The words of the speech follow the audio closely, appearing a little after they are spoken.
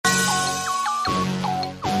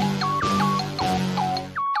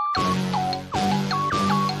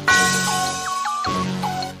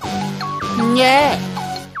Yeah.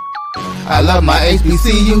 I love my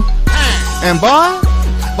HBCU. And boy,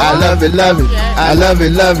 I love it, love it. I love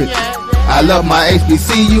it, love it. I love my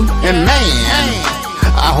HBCU. And man,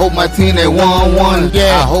 I hope my team they won.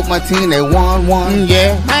 Yeah. I hope my team they won.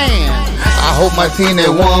 Yeah. Man. I hope my team they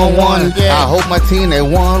won. Yeah. I hope my team they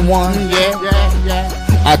won. Yeah.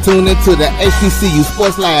 I tune into the HBCU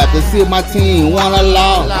Sports Lab to see if my team won or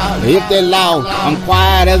lost. If they lost, I'm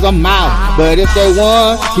quiet as a mouse. But if they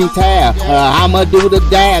won, keep tab. I'ma do the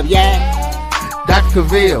dab, yeah. Dr.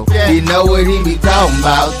 Cavil, he know what he be talking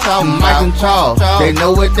about. Mike and Charles, they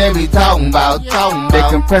know what they be talking about. They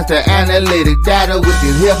compress the analytic data with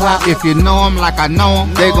the hip hop. If you know them like I know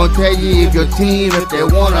them, they gon' tell you if your team, if they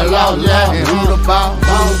won or lost, and who the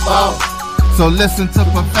ball. So listen to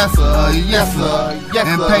Professor, yes sir,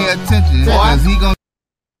 and pay attention, cause he gon'.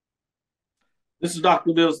 This is Dr.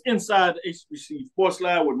 Cavill's Inside the HBCU Sports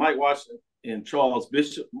Lab with Mike Washington and Charles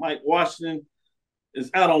Bishop. Mike Washington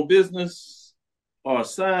is out on business or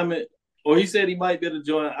assignment, or he said he might be able to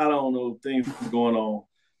join. I don't know, things going on.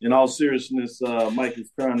 In all seriousness, Mike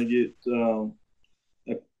is trying to get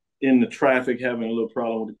in the traffic, having a little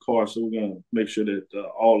problem with the car, so we're going to make sure that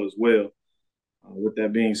all is well. With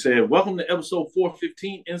that being said, welcome to episode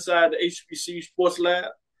 415 Inside the HBCU Sports Lab,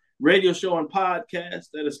 radio show and podcast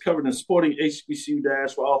that is covered in sporting HBCU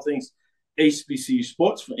dash for all things HBCU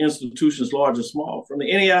sports for institutions large and small. From the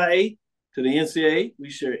NAIA to the NCAA, we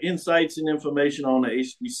share insights and information on the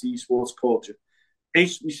HBCU sports culture,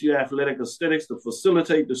 HBCU athletic aesthetics to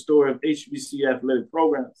facilitate the story of HBCU athletic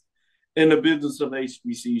programs and the business of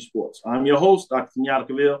HBCU sports. I'm your host, Dr.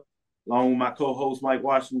 Cavil, along with my co-host, Mike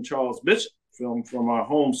Washington, Charles Bishop, from our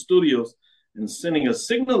home studios and sending a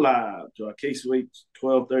signal live to our KSWH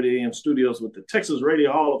 12:30 a.m. studios with the Texas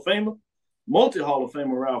Radio Hall of Famer, multi-Hall of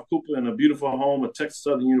Famer Ralph Cooper in a beautiful home at Texas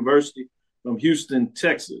Southern University from Houston,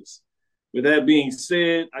 Texas. With that being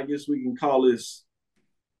said, I guess we can call this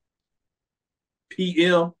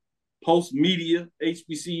PM, post-media,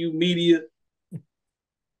 HBCU media,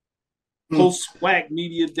 post-SWAC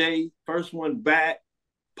media day, first one back,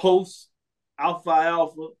 post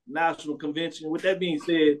Alpha National Convention. With that being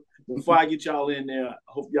said, before I get y'all in there, I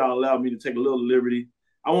hope y'all allow me to take a little liberty.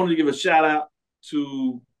 I wanted to give a shout out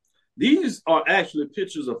to, these are actually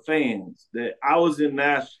pictures of fans that I was in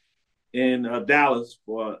Dallas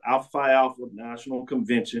for Alpha National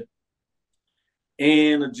Convention.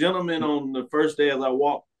 And a gentleman on the first day, as I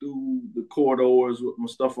walked through the corridors with my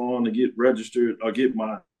stuff on to get registered or get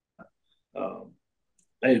my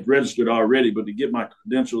I had registered already, but to get my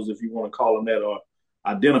credentials, if you want to call them that, or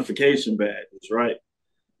identification badges, right?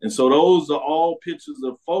 And so those are all pictures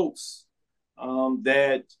of folks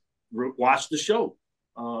that watched the show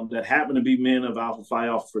that happen to be men of Alpha Phi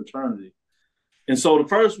Alpha fraternity. And so the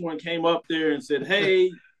first one came up there and said,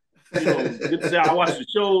 hey, good to say I watched the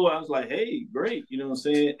show. I was like, hey, great. You know what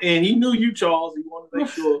I'm saying? And he knew you, Charles. He wanted to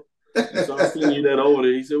make sure. And so I sent you that over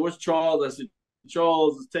there. He said, what's Charles? I said,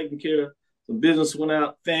 Charles is taking care of some business, went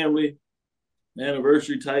out, family,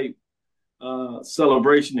 anniversary type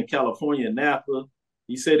celebration in California, Napa.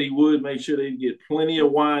 He said he would make sure they get plenty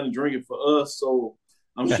of wine and drink it for us. So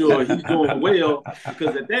I'm sure he's doing well,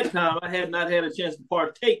 because at that time I had not had a chance to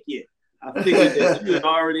partake yet. I figured that you had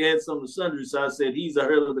already had some of the sundry, so I said he's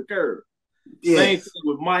ahead of the curve. Yes. Same thing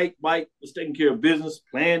with Mike. Mike was taking care of business,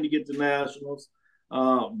 planned to get to nationals,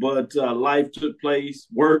 but life took place,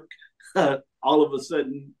 work all of a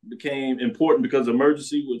sudden became important because of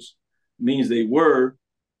emergency, which means they were.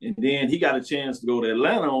 And then he got a chance to go to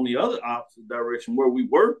Atlanta on the other opposite direction where we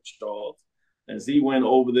were, Charles, as he went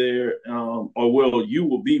over there. You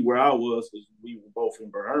will be where I was, because we were both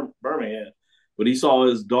in Birmingham. But he saw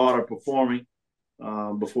his daughter performing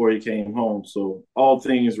before he came home. So all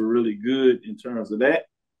things were really good in terms of that.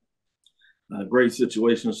 Great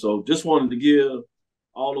situation. So just wanted to give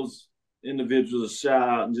all those individuals a shout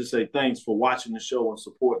out and just say thanks for watching the show and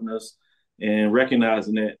supporting us and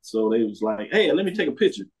recognizing that. So they was like, hey, let me take a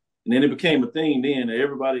picture. And then it became a thing then.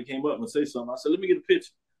 Everybody came up and say something. I said, let me get a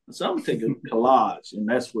picture. I said, I'm going to take a collage. And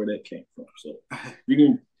that's where that came from. So you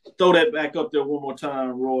can throw that back up there one more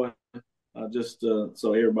time, Roy, just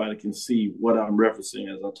so everybody can see what I'm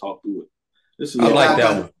referencing as I talk through it. This is I like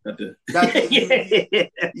that one. I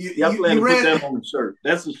plan to put that on the shirt.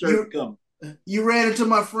 That's the shirt coming. You ran into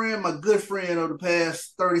my good friend of the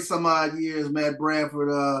past 30 some odd years, Matt Branford,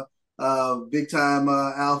 big time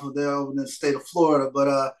Alpha there over in the state of Florida.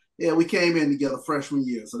 But yeah, we came in together freshman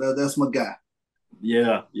year, so that's my guy.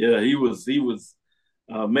 Yeah, he was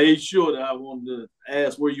made sure that I wanted to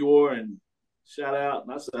ask where you were and shout out.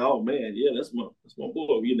 And I said, oh man, yeah, that's my boy.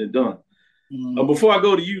 We're getting it done. Before I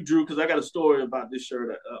go to you, Drew, because I got a story about this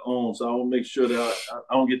shirt I own, so I want to make sure that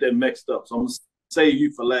I don't get that mixed up. So I'm gonna save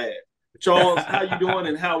you for last. Charles, how you doing,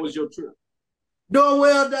 and how was your trip? Doing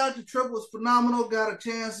well, Dr. Trip was phenomenal. Got a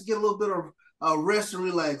chance to get a little bit of rest and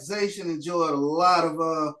relaxation. Enjoyed a lot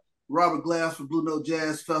of Robert Glasper Blue Note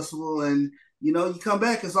Jazz Festival, and you come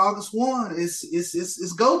back. It's August 1.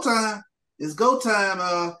 It's go time. It's go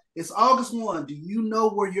time. It's August 1. Do you know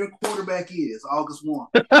where your quarterback is? August 1.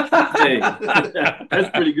 Hey, that's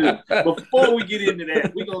pretty good. Before we get into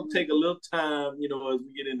that, we're gonna take a little time. As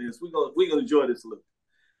we get into this, we're gonna enjoy this a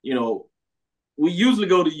little. We usually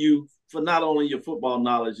go to you for not only your football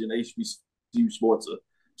knowledge and HBCU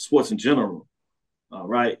sports in general. All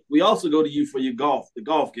right. We also go to you for your the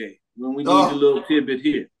golf game, when we need a little tidbit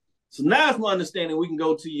here. So now it's my understanding we can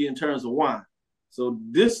go to you in terms of wine. So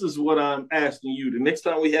this is what I'm asking you. The next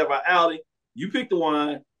time we have our outing, you pick the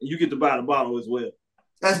wine and you get to buy the bottle as well.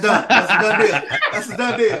 That's done. That's a done deal. That's a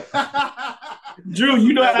done deal. Drew,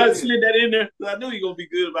 you know how I slid that in there? I knew you're going to be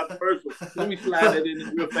good about the first one. Let me slide that in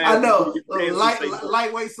there real fast. I know.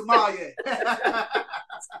 Lightweight sommelier.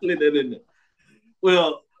 Slid that in there.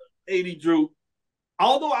 Well, AD Drew,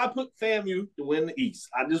 although I put FAMU to win the East,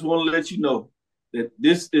 I just want to let you know that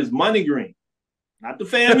this is money green, not the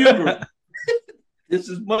FAMU green. This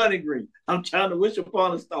is money green. I'm trying to wish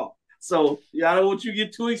upon a star. So, I don't want you to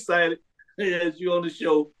get too excited as you're on the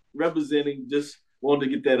show representing. Just wanted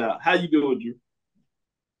to get that out. How you doing, Drew?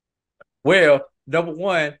 Well, number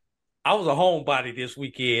one, I was a homebody this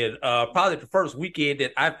weekend. Probably the first weekend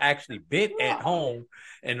that I've actually been at home.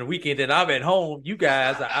 And the weekend that I'm at home, you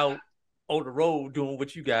guys are out on the road doing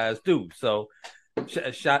what you guys do. So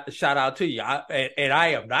shout out to you. I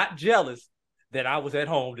am not jealous that I was at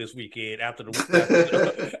home this weekend after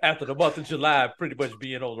the month of July pretty much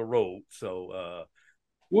being on the road. So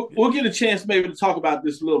we'll get a chance maybe to talk about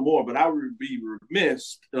this a little more, but I would be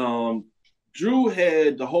remiss. Drew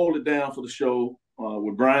had to hold it down for the show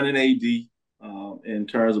with Brian and AD in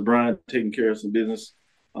terms of Brian taking care of some business.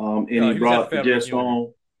 And he brought the guest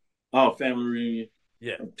on. Oh, family reunion.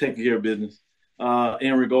 Yeah. Taking care of business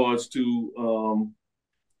in regards to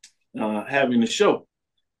having the show.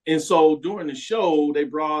 And so during the show, they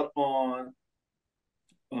brought on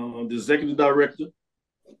the executive director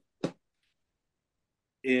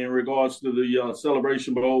in regards to the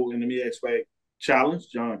Celebration Bowl and the Me-X-Pac Challenge,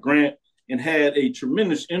 John Grant, and had a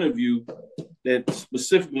tremendous interview that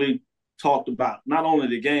specifically talked about not only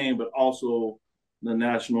the game, but also the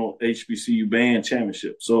National HBCU Band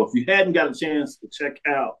Championship. So if you hadn't got a chance to check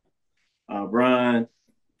out Brian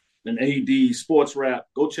and AD Sports Rap,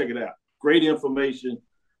 go check it out. Great information.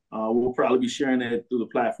 We'll probably be sharing that through the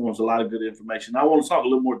platforms, a lot of good information. I want to talk a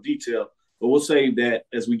little more detail, but we'll save that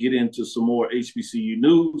as we get into some more HBCU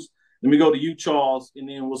news. Let me go to you, Charles, and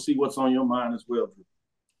then we'll see what's on your mind as well.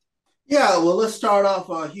 Yeah, well, let's start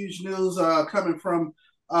off huge news coming from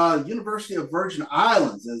University of Virgin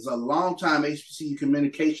Islands. As a longtime HBCU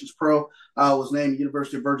communications pro, was named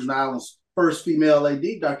University of Virgin Islands' first female AD.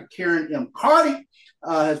 Dr. Karen M. Carty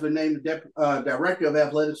has been named the Director of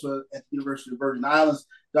Athletics at the University of Virgin Islands.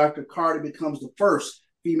 Dr. Carty becomes the first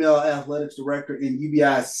female athletics director in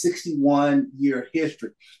UVI's 61-year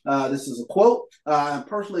history. This is a quote. I'm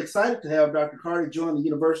personally excited to have Dr. Carty join the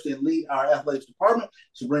university and lead our athletics department.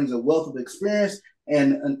 She brings a wealth of experience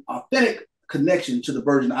and an authentic connection to the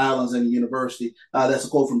Virgin Islands and the university. That's a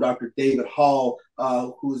quote from Dr. David Hall,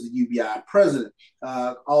 who is the UBI president.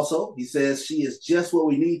 Also, he says she is just what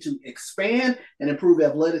we need to expand and improve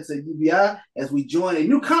athletics at UBI. As we join a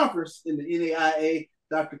new conference in the NAIA,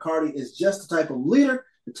 Dr. Carty is just the type of leader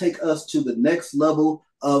to take us to the next level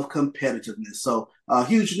of competitiveness. So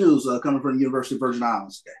huge news coming from the University of Virgin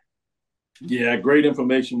Islands today. Yeah, great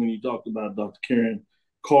information when you talked about Dr. Karen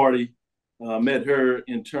Carty. Met her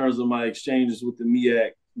in terms of my exchanges with the MEAC.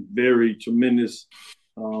 Very tremendous.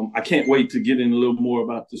 I can't wait to get in a little more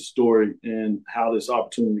about this story and how this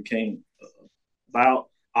opportunity came about.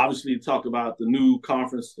 Obviously, talk about the new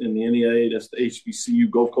conference in the NAIA. That's the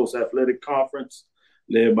HBCU Gulf Coast Athletic Conference,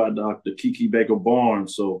 led by Dr. Kiki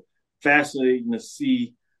Baker-Barnes. So fascinating to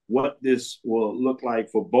see what this will look like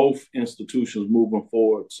for both institutions moving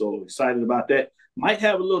forward. So excited about that. Might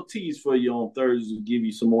have a little tease for you on Thursday to give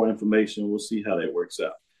you some more information. We'll see how that works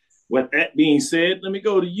out. With that being said, let me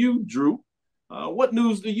go to you, Drew. What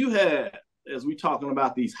news do you have as we talking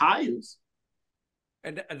about these hires?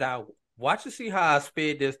 And now, watch and see how I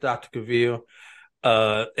spin this, Dr. Cavil.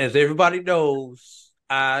 As everybody knows,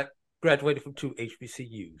 I graduated from 2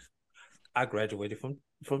 HBCUs. I graduated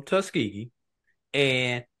from Tuskegee,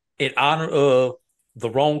 and in honor of the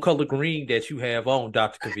wrong color green that you have on,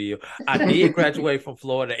 Dr. Cavil, I did graduate from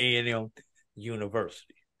Florida A&M.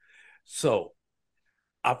 University. So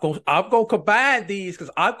I'm going to combine these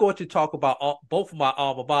because I'm going to talk about both of my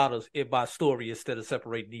alma maters in my story instead of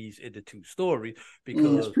separating these into two stories,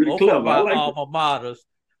 because both clever. of my alma maters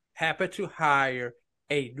happen to hire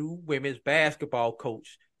a new women's basketball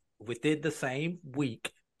coach within the same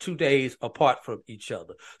week, 2 days apart from each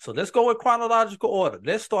other. So let's go in chronological order.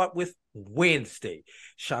 Let's start with Wednesday.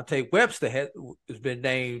 Shante Webster has been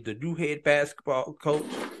named the new head basketball coach,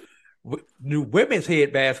 new women's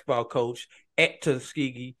head basketball coach at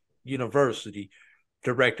Tuskegee University.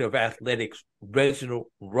 Director of Athletics Reginald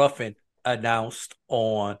Ruffin announced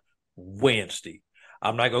on Wednesday.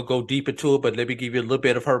 I'm not going to go deep into it, but let me give you a little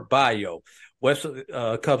bit of her bio.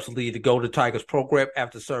 Webster comes to lead the Golden Tigers program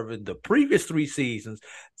after serving the previous 3 seasons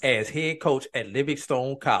as head coach at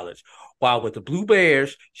Livingstone College. While with the Blue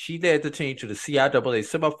Bears, she led the team to the CIAA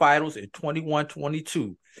semifinals in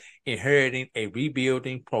 21-22, inheriting a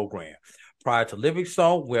rebuilding program. Prior to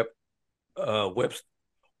Livingstone,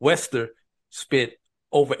 Webster spent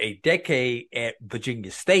over a decade at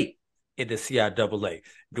Virginia State in the CIAA.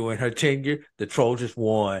 During her tenure, the Trojans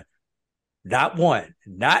won not 1,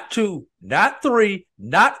 not 2, not 3,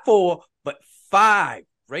 not 4, but 5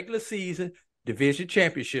 regular season division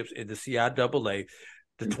championships in the CIAA,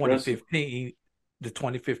 the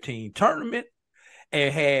 2015 tournament,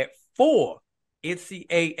 and had 4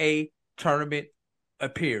 NCAA tournament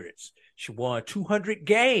appearances. She won 200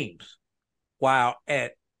 games while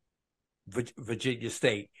at Virginia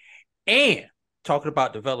State. And talking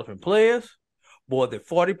about developing players, more than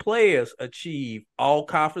 40 players achieved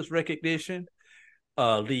all-conference recognition,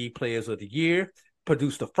 League Players of the Year,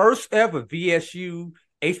 produced the first ever VSU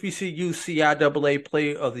HBCU CIAA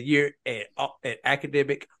Player of the Year at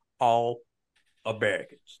Academic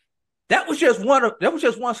All-Americans. That was just one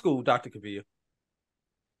school, Dr. Cavil.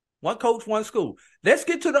 One coach, one school. Let's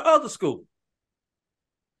get to the other school.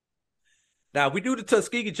 Now, we knew the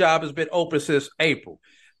Tuskegee job has been open since April.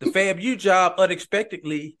 The FAMU job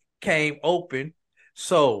unexpectedly came open,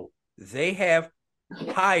 so they have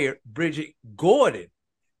hired Bridget Gordon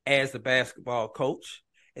as the basketball coach,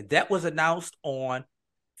 and that was announced on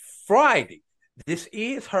Friday. This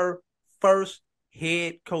is her first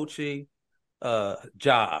head coaching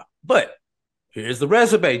job. But here's the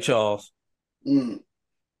resume, Charles.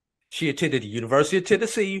 She attended the University of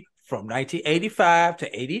Tennessee from 1985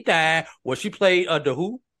 to 89, where she played under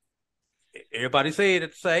who? Everybody said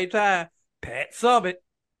at the same time, Pat Summitt.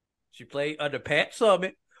 She played under Pat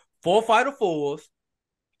Summitt, 4 Final Fours,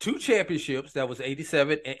 2 championships. That was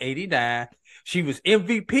 87 and 89. She was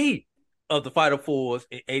MVP of the Final Fours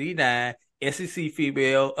in 89, SEC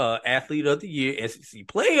Female Athlete of the Year, SEC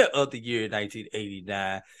Player of the Year in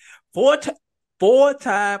 1989,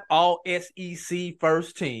 4-time All-SEC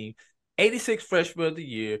First Team, 86 Freshman of the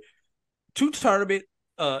Year, 2 SEC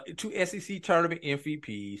tournament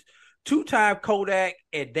MVPs, 2-time Kodak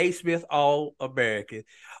and Naismith All-American.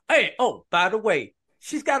 Hey, oh, by the way,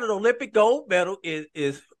 she's got an Olympic gold medal in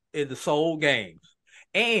the Seoul Games.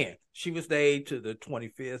 And she was named to the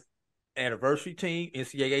 25th anniversary team,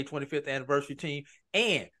 NCAA 25th anniversary team,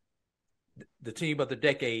 and the team of the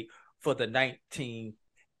decade for the 1980s.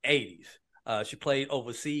 She played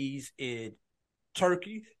overseas in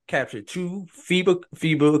Turkey, captured 2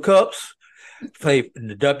 FIBA Cups, played in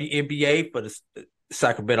the WNBA for the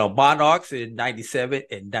Sacramento Monarchs in 97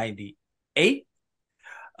 and 98.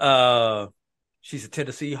 She's a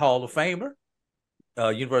Tennessee Hall of Famer,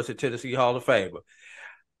 University of Tennessee Hall of Famer.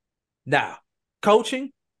 Now,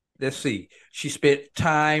 coaching, let's see. She spent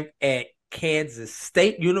time at Kansas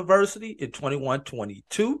State University in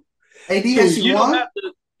 21-22. Hey, you won?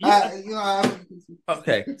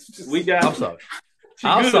 Okay. I'm sorry.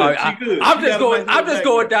 I'm sorry. I'm just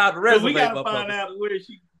going down the resume. We got to find out where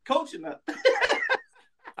she's coaching at.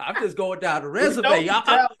 I'm just going down the resume.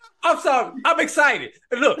 I'm sorry. I'm excited.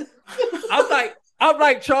 Look, I'm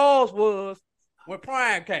like Charles was when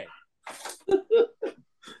Prime came.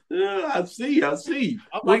 Yeah, I see.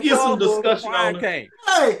 We'll get some discussion on it. Hey,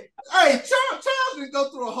 Charles didn't go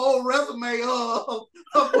through a whole resume of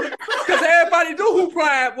because everybody knew who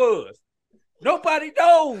Prime was. Nobody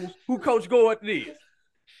knows who Coach Gordon is.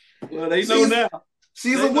 Well, they know now.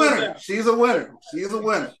 She's a winner. She's a winner.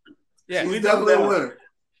 Yeah, she's definitely a winner.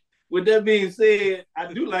 With that being said,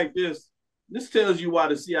 I do like this. This tells you why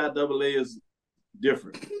the CIAA is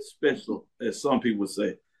different, special, as some people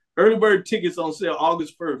say. Early bird tickets on sale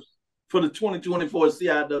August 1st for the 2024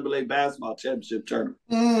 CIAA Basketball Championship Tournament.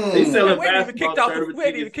 They selling basketball tournament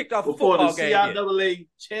tickets kicked off before the CIAA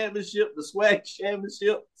Championship, the SWAC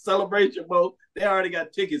Championship, Celebration Bowl. They already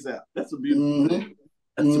got tickets out. That's a beautiful thing.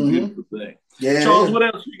 That's a beautiful thing. Yeah, Charles, what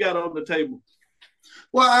else you got on the table?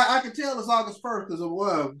 Well, I can tell it's August 1st because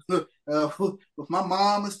if my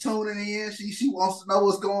mom is tuning in, she wants to know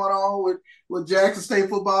what's going on with Jackson State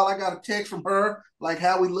football. I got a text from her, like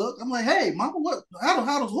how we look. I'm like, hey, Mama,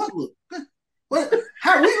 how does what look?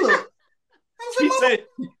 How we look?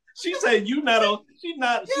 She said you not on.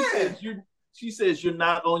 Yeah. She says you're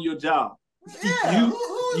not on your job. Yeah,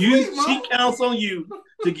 She counts on you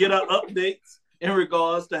to get her updates in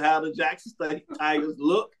regards to how the Jackson State Tigers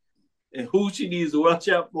look and who she needs to watch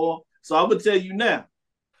out for. So I'm gonna tell you now,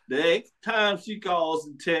 the next time she calls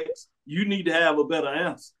and texts, you need to have a better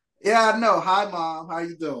answer. Yeah, I know. Hi, Mom. How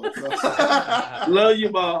you doing? Love you,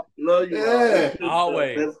 Mom. Love you, Yeah. Mom.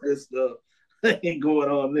 Always. That's good stuff. Ain't going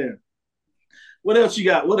on there. What else you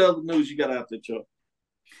got? What other news you got out there, Chuck?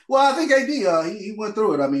 Well, I think AD, he went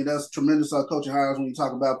through it. I mean, that's tremendous coaching hires when you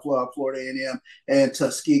talk about Florida A&M and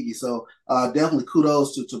Tuskegee. So definitely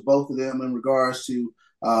kudos to both of them in regards to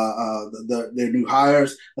their new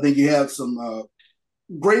hires. I think you have some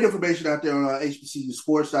great information out there on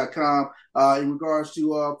HBCUsports.com in regards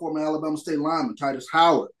to former Alabama State lineman Titus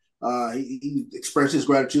Howard. He expressed his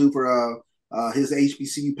gratitude for his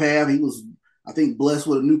HBCU path. He was, I think, blessed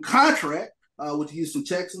with a new contract with the Houston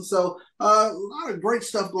Texans. So a lot of great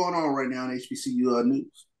stuff going on right now in HBCU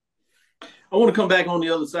news. I want to come back on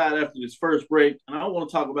the other side after this first break, and I want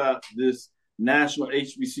to talk about this National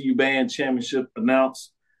HBCU Band Championship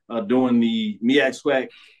announced during the MEAC SWAC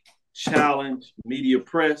Challenge Media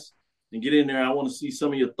Press, and get in there. I want to see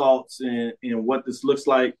some of your thoughts and what this looks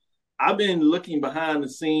like. I've been looking behind the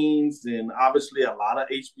scenes, and obviously a lot of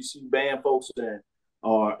HBCU band folks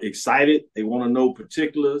are excited. They want to know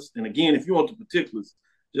particulars. And again, if you want the particulars,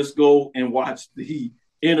 just go and watch the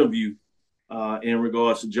interview in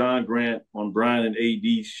regards to John Grant on Brian and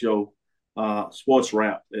AD's show, Sports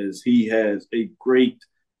Wrap, as he has a great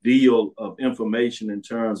deal of information in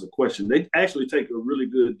terms of questions. They actually take a really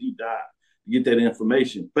good deep dive to get that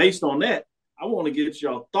information. Based on that, I want to get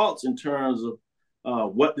your thoughts in terms of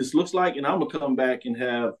what this looks like, and I'm going to come back and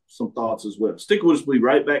have some thoughts as well. Stick with us. We'll be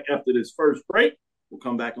right back after this first break. We'll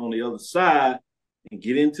come back on the other side and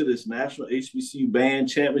get into this National HBCU Band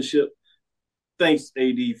Championship. Thanks,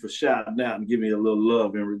 AD, for shouting out and giving me a little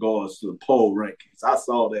love in regards to the poll rankings. I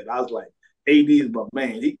saw that. I was like, AD is my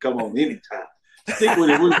man. He can come on anytime. Stick with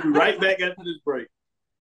it. We'll be right back after this break.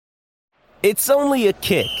 It's only a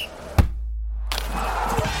kick,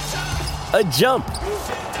 a jump,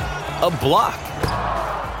 a block.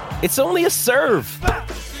 It's only a serve.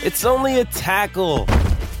 It's only a tackle,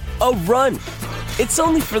 a run. It's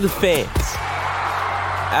only for the fans.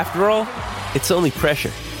 After all, it's only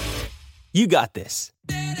pressure. You got this.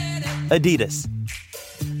 Adidas.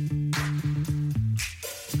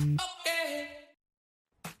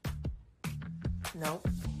 Nope.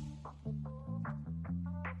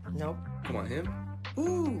 Nope. Come on, him?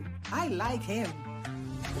 Ooh, I like him.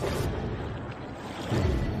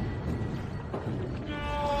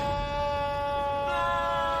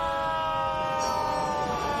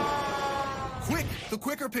 Quick, the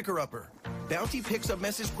quicker picker-upper. Bounty picks up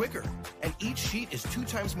messes quicker, and each sheet is 2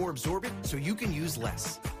 times more absorbent, so you can use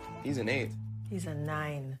less. He's an 8. He's a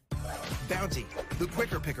 9. Bounty, the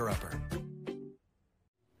quicker picker-upper.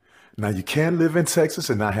 Now, you can live in Texas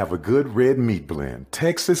and not have a good red meat blend.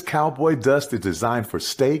 Texas Cowboy Dust is designed for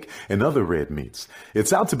steak and other red meats.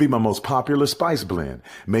 It's out to be my most popular spice blend,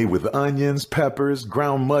 made with onions, peppers,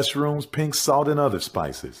 ground mushrooms, pink salt, and other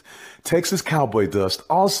spices. Texas Cowboy Dust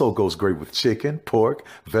also goes great with chicken, pork,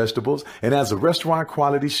 vegetables, and adds a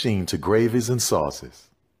restaurant-quality sheen to gravies and sauces.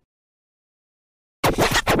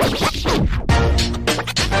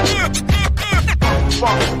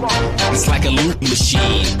 It's like a loop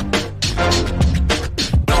machine.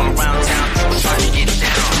 Going around town, trying to get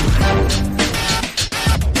down.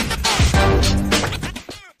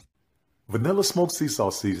 Vanilla smoked sea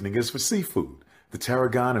salt seasoning is for seafood. The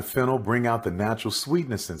tarragon and fennel bring out the natural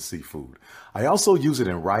sweetness in seafood. I also use it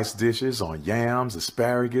in rice dishes, on yams,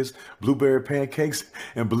 asparagus, blueberry pancakes,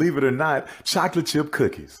 and believe it or not, chocolate chip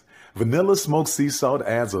cookies. Vanilla smoked sea salt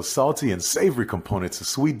adds a salty and savory component to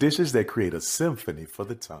sweet dishes that create a symphony for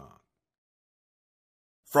the tongue.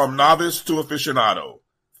 From novice to aficionado,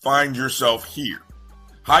 find yourself here.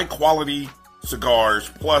 High quality cigars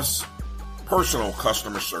plus personal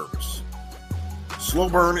customer service. Slow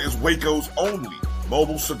Burn is Waco's only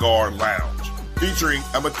mobile cigar lounge, featuring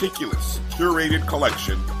a meticulous, curated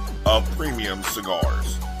collection of premium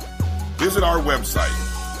cigars. Visit our website,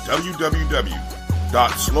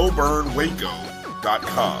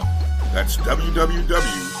 www.slowburnwaco.com. That's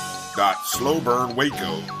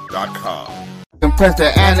www.slowburnwaco.com. Compress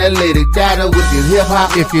the analytic data with your hip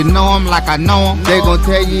hop. If you know them like I know them, they gon'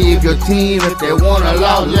 tell you if your team, if they wanna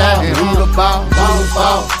loud, and who the ball.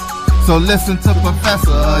 So listen to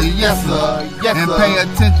Professor, yes sir, and pay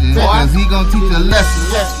attention, cause he gon' teach a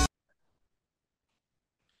lesson.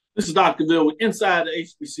 This is Dr. Cavil with Inside the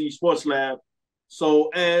HBCU Sports Lab. So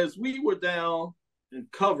as we were down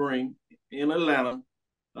and covering in Atlanta,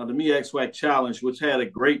 the MEAC Challenge, which had a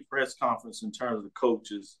great press conference in terms of the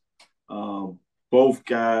coaches. Both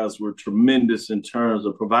guys were tremendous in terms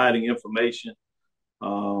of providing information,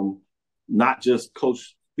 not just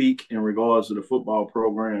coach speak in regards to the football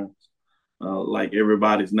programs, like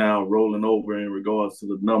everybody's now rolling over in regards to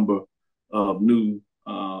the number of new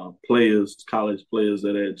players, college players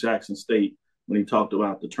that at Jackson State when he talked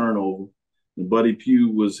about the turnover. And Buddy Pugh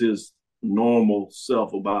was his normal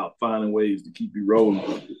self about finding ways to keep you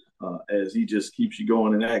rolling as he just keeps you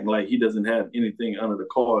going and acting like he doesn't have anything under the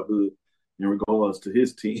car hood in regards to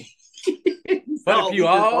his team. But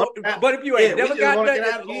if you ain't never got that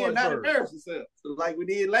out again, not embarrass yourself like we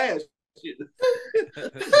did last year.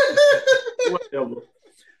 Whatever.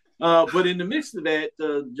 But in the midst of that,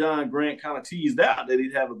 John Grant kind of teased out that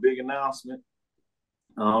he'd have a big announcement.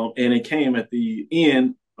 And it came at the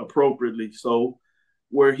end appropriately so,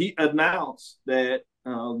 where he announced that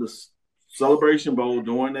the Celebration Bowl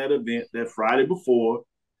during that event, that Friday before,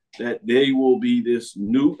 that they will be this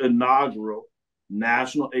new inaugural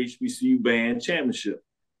National HBCU Band Championship.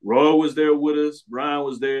 Roy was there with us, Brian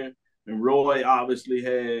was there, and Roy obviously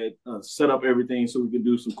had set up everything so we could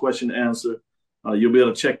do some question and answer. You'll be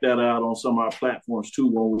able to check that out on some of our platforms too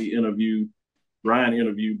when Brian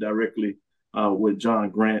interviewed directly with John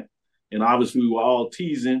Grant. And obviously we were all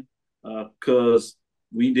teasing because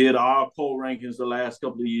we did our poll rankings the last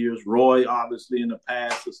couple of years. Roy obviously in the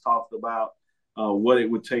past has talked about what it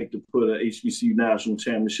would take to put an HBCU national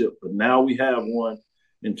championship. But now we have one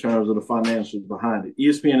in terms of the financials behind it.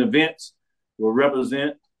 ESPN Events will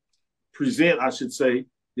present, the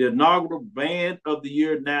inaugural Band of the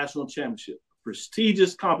Year National Championship,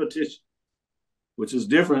 prestigious competition, which is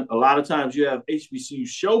different. A lot of times you have HBCU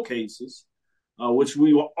showcases, which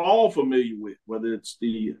we were all familiar with, whether it's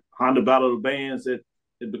the Honda Battle of the Bands that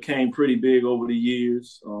it became pretty big over the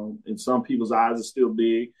years. In some people's eyes, it's still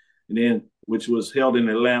big. And then, which was held in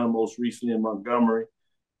Atlanta, most recently in Montgomery.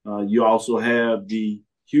 You also have the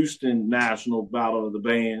Houston National Battle of the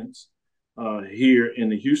Bands here in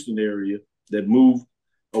the Houston area that moved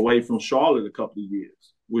away from Charlotte a couple of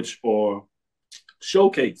years, which are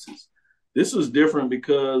showcases. This is different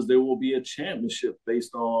because there will be a championship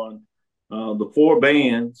based on the four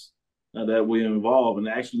bands that will involve, and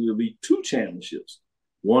actually there'll be two championships,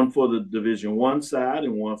 one for the Division I side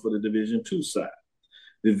and one for the Division II side.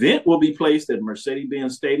 The event will be placed at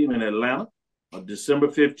Mercedes-Benz Stadium in Atlanta on December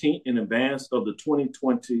 15th in advance of the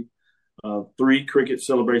 2023 Cricket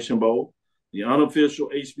Celebration Bowl, the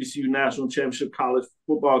unofficial HBCU National Championship college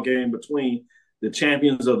football game between the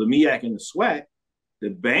champions of the MEAC and the SWAC. The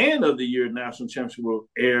Band of the Year National Championship will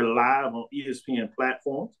air live on ESPN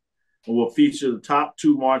platforms and will feature the top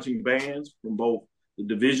two marching bands from both the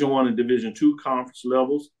Division I and Division II conference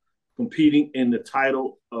levels competing in the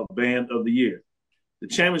title of Band of the Year. The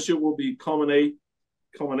championship will be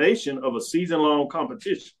culmination of a season-long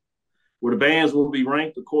competition where the bands will be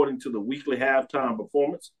ranked according to the weekly halftime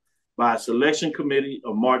performance by a selection committee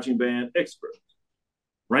of marching band experts.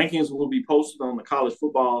 Rankings will be posted on the college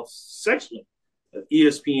football section of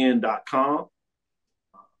ESPN.com.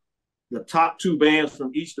 The top two bands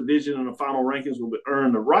from each division in the final rankings will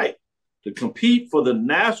earn the right to compete for the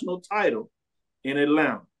national title in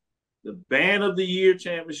Atlanta. The Band of the Year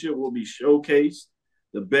Championship will be showcased,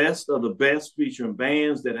 the best of the best, featuring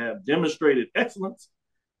bands that have demonstrated excellence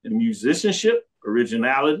in musicianship,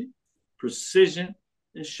 originality, precision,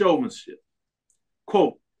 and showmanship.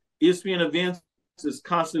 Quote, ESPN Events is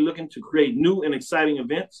constantly looking to create new and exciting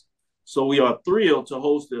events, so we are thrilled to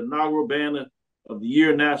host the inaugural Band of the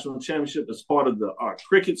Year National Championship as part of our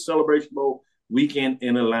Cricket Celebration Bowl weekend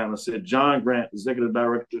in Atlanta, said John Grant, Executive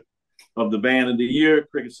Director of the Band of the Year,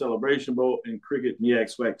 Cricket Celebration Bowl, and Cricket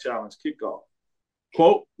MEAC SWAC Challenge Kickoff.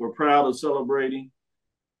 Quote, we're proud of celebrate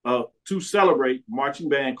marching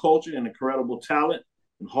band culture and incredible talent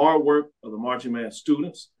and hard work of the marching band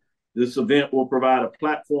students. This event will provide a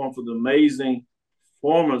platform for the amazing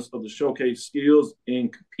performers of the showcase skills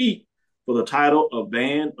and compete for the title of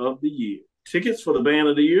Band of the Year. Tickets for the Band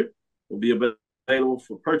of the Year will be available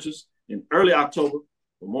for purchase in early October.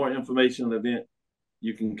 For more information on the event,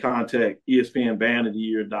 you can contact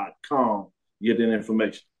ESPNBandoftheYear.com to get that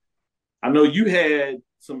information. I know you had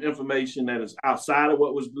some information that is outside of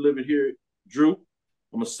what was delivered here, Drew.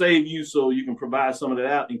 I'm going to save you so you can provide some of that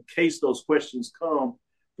out in case those questions come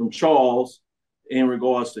from Charles in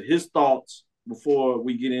regards to his thoughts before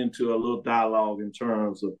we get into a little dialogue in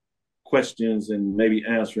terms of questions and maybe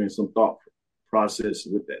answering some thought process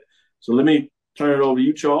with that. So let me turn it over to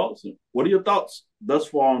you, Charles. What are your thoughts thus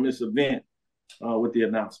far on this event with the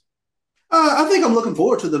announcement? I think I'm looking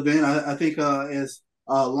forward to the event. I think as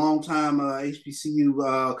longtime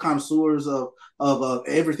HBCU connoisseurs of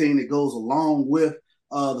everything that goes along with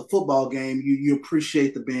the football game, you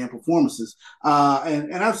appreciate the band performances.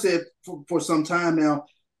 And I've said for some time now,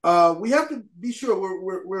 we have to be sure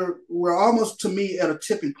we're almost, to me, at a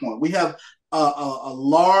tipping point. We have a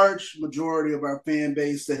large majority of our fan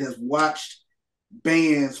base that has watched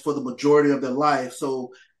bands for the majority of their life.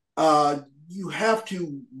 So you have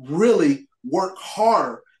to really work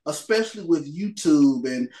harder, especially with YouTube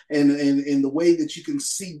and the way that you can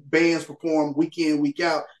see bands perform week in, week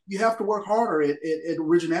out. You have to work harder at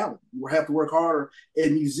originality. You have to work harder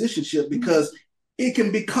at musicianship because it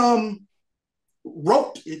can become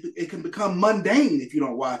rote. It can become mundane if you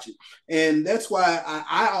don't watch it. And that's why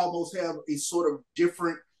I almost have a sort of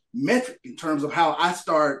different metric in terms of how I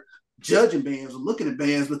start judging bands or looking at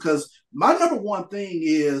bands, because my number one thing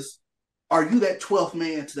is, are you that 12th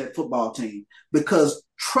man to that football team? Because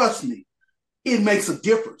trust me, it makes a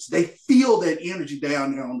difference. They feel that energy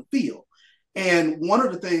down there on the field. And one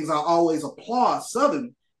of the things I always applaud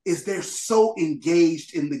Southern is they're so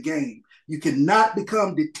engaged in the game. You cannot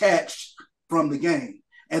become detached from the game.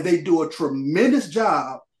 And they do a tremendous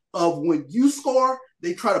job of, when you score,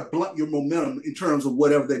 they try to blunt your momentum in terms of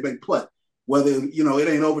whatever they may play. Whether, it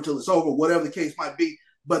ain't over till it's over, whatever the case might be.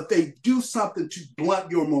 But they do something to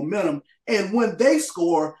blunt your momentum. And when they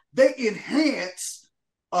score, they enhance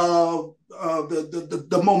the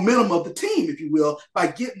momentum of the team, if you will, by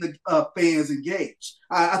getting the fans engaged.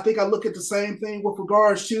 I think I look at the same thing with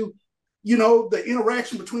regards to, the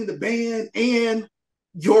interaction between the band and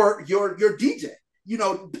your DJ.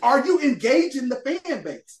 Are you engaging the fan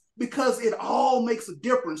base? Because it all makes a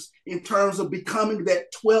difference in terms of becoming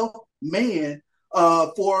that 12th man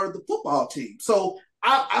for the football team. So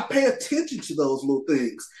I pay attention to those little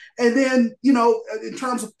things. And then, in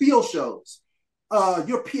terms of field shows,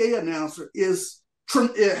 your PA announcer has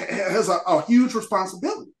a huge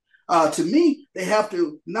responsibility. To me, they have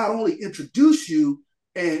to not only introduce you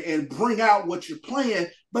and bring out what you're playing,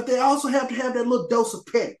 but they also have to have that little dose of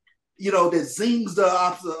pep, that zings the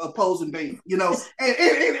opposing band, and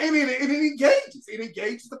it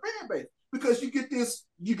engages the fan base, because you get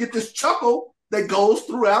this chuckle that goes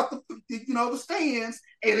throughout the stands,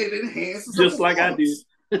 and it enhances just like I did.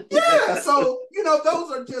 Yeah, so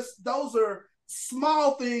those are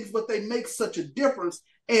small things, but they make such a difference,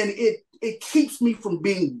 and it keeps me from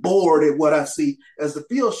being bored at what I see as the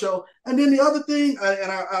field show. And then the other thing, and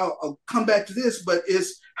I'll come back to this, but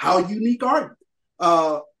is how unique are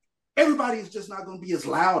you? Everybody is just not going to be as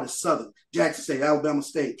loud as Southern, Jackson State, Alabama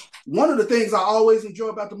State. One of the things I always enjoy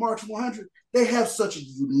about the Marching 100, they have such a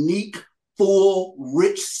unique, full,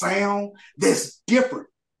 rich sound that's different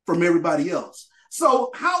from everybody else.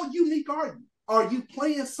 So how unique are you? Are you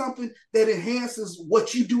playing something that enhances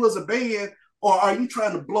what you do as a band, or are you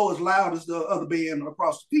trying to blow as loud as the other band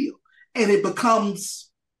across the field? And it becomes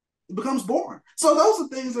boring. So those are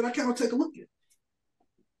things that I kind of take a look at.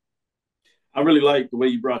 I really like the way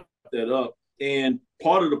you brought that up. And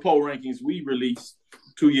part of the poll rankings we released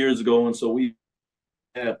 2 years ago, and so we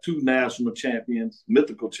have two national champions,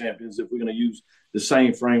 mythical champions, if we're going to use the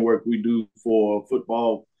same framework we do for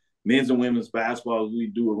football, men's and women's basketball, we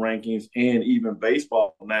do rankings, and even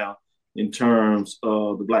baseball now in terms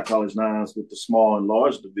of the Black College Nines with the small and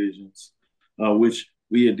large divisions, which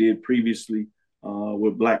we had did previously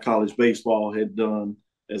with Black College Baseball had done,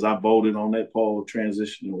 as I voted on that poll,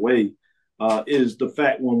 transitioning away, is the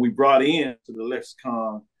fact when we brought in to the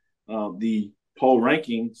lexicon the poll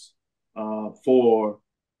rankings for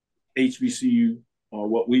HBCU, or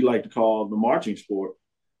what we like to call the marching sport,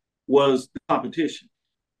 was the competition.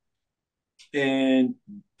 And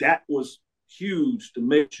that was huge to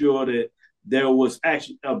make sure that there was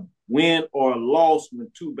actually a win or a loss when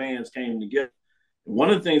two bands came together. And one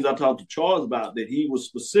of the things I talked to Charles about that he was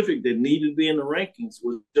specific that needed to be in the rankings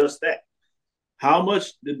was just that. How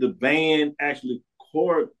much did the band actually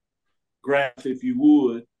choreograph, if you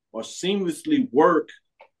would, or seamlessly work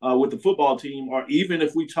with the football team, or even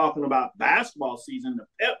if we're talking about basketball season, the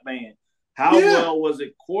pep band, how well was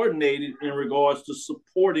it coordinated in regards to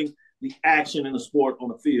supporting the action in the sport on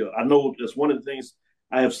the field? I know that's one of the things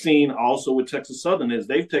I have seen also with Texas Southern is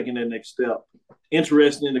they've taken that next step.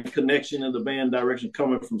 Interested in the connection of the band direction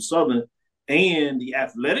coming from Southern and the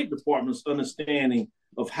athletic department's understanding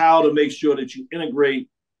of how to make sure that you integrate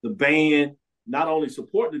the band, not only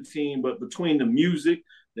support the team, but between the music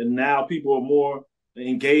that now people are more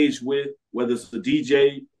engaged with, whether it's the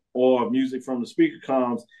DJ or music from the speaker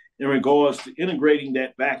comms, in regards to integrating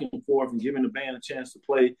that back and forth and giving the band a chance to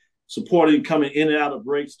play, supporting coming in and out of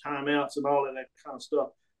breaks, timeouts, and all of that kind of stuff.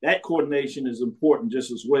 That coordination is important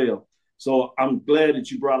just as well. So I'm glad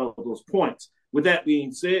that you brought up those points. With that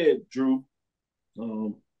being said, Drew,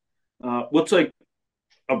 we'll take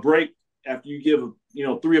a break after you give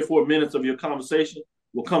 3 or 4 minutes of your conversation.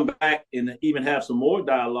 We'll come back and even have some more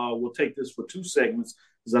dialogue. We'll take this for 2 segments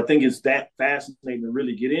because I think it's that fascinating to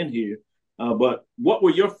really get in here. But what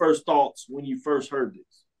were your first thoughts when you first heard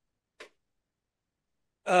this?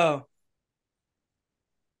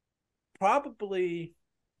 Probably,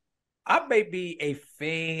 I may be a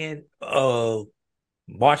fan of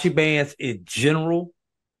marching bands in general,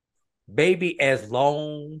 maybe as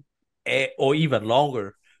long or even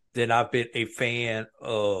longer than I've been a fan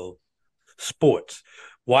of sports.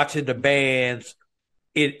 Watching the bands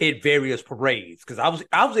in various parades, because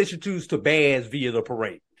I was introduced to bands via the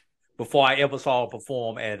parade before I ever saw them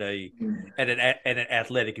perform at an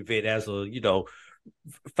athletic event as a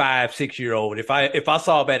 5-6-year-old. If I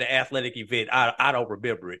saw them at an athletic event, I don't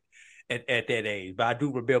remember it at that age, but I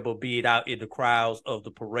do remember being out in the crowds of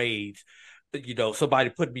the parades. Somebody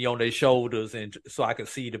put me on their shoulders, and so I could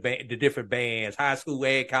see the different bands, high school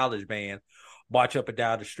and college bands, march up and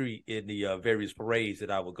down the street in the various parades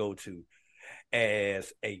that I would go to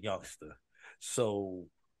as a youngster. So,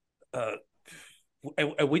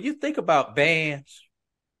 and when you think about bands,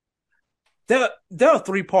 there are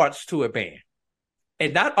 3 parts to a band,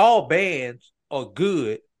 and not all bands are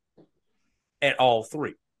good at all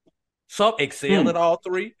 3. Some excel at all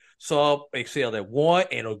 3. Some excel at 1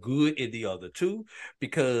 and are good in the other 2,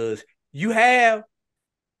 because you have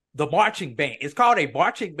the marching band. It's called a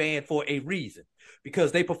marching band for a reason,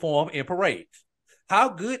 because they perform in parades. How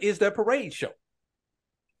good is their parade show?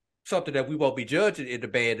 Something that we won't be judging in the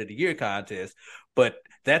Band of the Year contest, but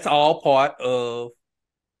that's all part of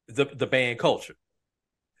the band culture.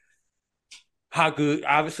 How good,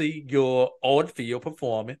 obviously, your on-field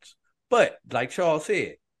performance, but like Charles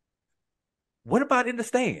said, what about in the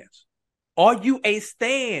stands? Are you a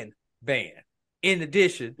stand band in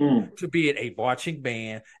addition to being a marching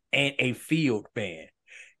band and a field band?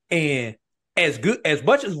 And as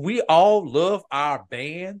much as we all love our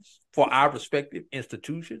bands for our respective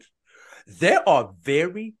institutions, there are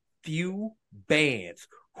very few bands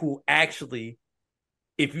who actually,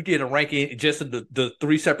 if you did a ranking just in the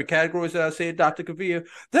 3 separate categories that I said, Dr. Cavil,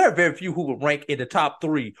 there are very few who would rank in the top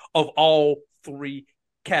 3 of all 3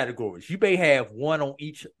 categories. You may have 1 on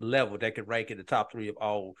each level that can rank in the top 3 of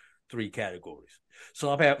all 3 categories.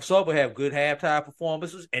 Some will have good halftime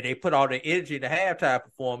performances, and they put all their energy in the halftime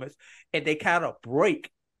performance, and they kind of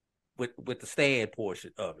break with the stand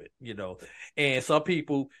portion of it, And some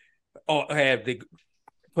people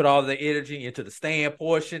put all their energy into the stand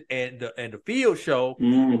portion and the field show.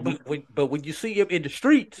 But when you see them in the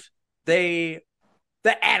streets, they're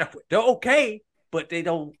adequate. They're okay, but they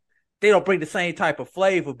don't bring the same type of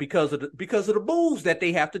flavor because of the moves that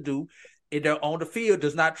they have to do on the field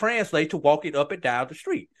does not translate to walking up and down the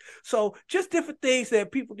street. So just different things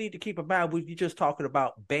that people need to keep in mind when you're just talking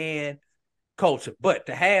about band culture. But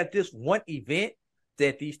to have this one event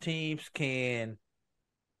that these bands can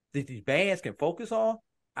focus on,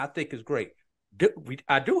 I think is great.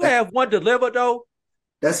 I do have one dilemma though.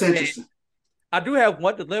 That's interesting. I do have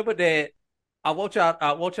one dilemma that I want y'all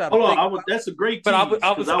to hold on. That's a great tease. But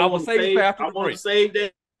I will save it after the break. I want to save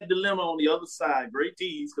that dilemma on the other side. Great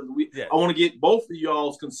tease, because I want to get both of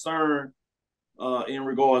y'all's concern in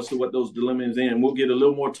regards to what those dilemmas are. And we'll get a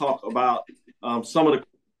little more talk about some of the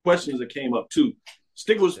questions that came up too.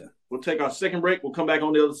 Stick with us. We'll take our second break. We'll come back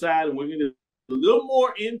on the other side, and we're going to get a little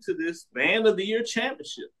more into this Band of the Year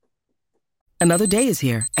championship. Another day is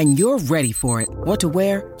here, and you're ready for it. What to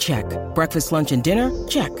wear? Check. Breakfast, lunch, and dinner?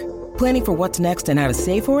 Check. Planning for what's next and how to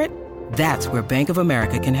save for it? That's where Bank of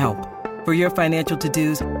America can help. For your financial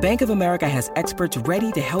to-dos, Bank of America has experts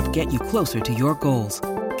ready to help get you closer to your goals.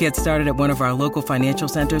 Get started at one of our local financial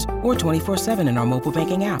centers or 24/7 in our mobile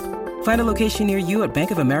banking app. Find a location near you at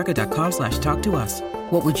bankofamerica.com/talktous.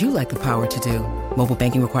 What would you like the power to do? Mobile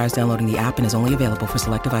banking requires downloading the app and is only available for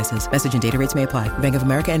select devices. Message and data rates may apply. Bank of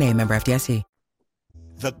America N.A., member FDIC.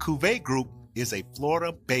 The Cavil Group is a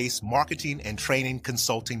Florida-based marketing and training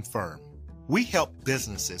consulting firm. We help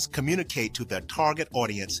businesses communicate to their target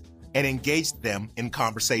audience and engage them in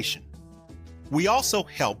conversation. We also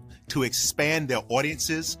help to expand their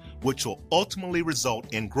audiences, which will ultimately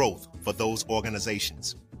result in growth for those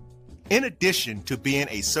organizations. In addition to being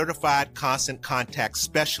a certified constant contact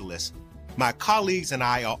specialist, my colleagues and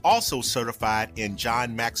I are also certified in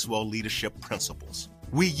John Maxwell Leadership Principles.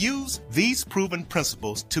 We use these proven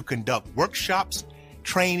principles to conduct workshops,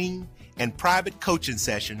 training, and private coaching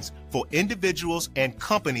sessions for individuals and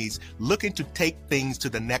companies looking to take things to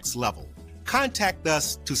the next level. Contact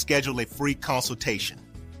us to schedule a free consultation.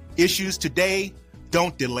 Issues today,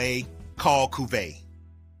 don't delay, call Cavil.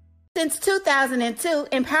 Since 2002,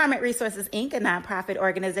 Empowerment Resources, Inc., a nonprofit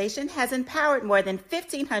organization, has empowered more than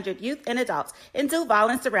 1,500 youth and adults in Duval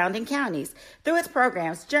and surrounding counties through its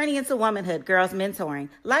programs Journey into Womanhood, Girls Mentoring,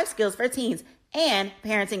 Life Skills for Teens, and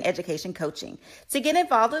parenting education coaching. To get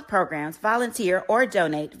involved with programs, volunteer, or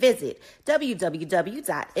donate, visit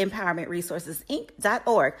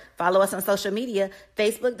www.empowermentresourcesinc.org. Follow us on social media,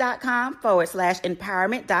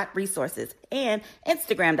 facebook.com/empowerment.resources and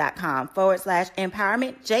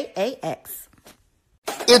instagram.com/empowermentJAX.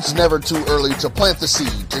 It's never too early to plant the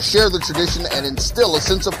seed, to share the tradition, and instill a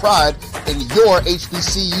sense of pride in your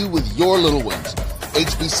HBCU with your little ones.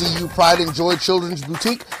 HBCU Pride and Joy Children's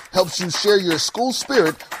Boutique helps you share your school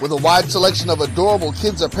spirit with a wide selection of adorable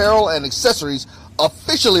kids apparel and accessories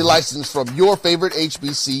officially licensed from your favorite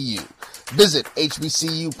HBCU. Visit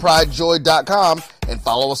hbcupridejoy.com and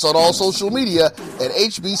follow us on all social media at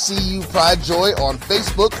HBCU Pride Joy on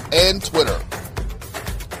Facebook and Twitter.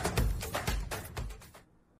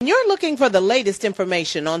 You're looking for the latest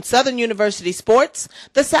information on Southern University sports,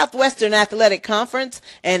 the Southwestern Athletic Conference,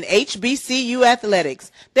 and HBCU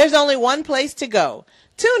athletics. There's only one place to go.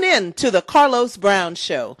 Tune in to the Carlos Brown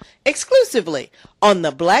Show, exclusively on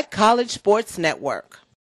the Black College Sports Network.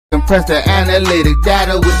 Compress the analytic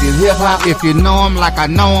data with your hip-hop. If you know them like I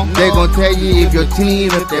know them, they gon' tell you if your team,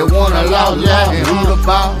 if they want to law, and who the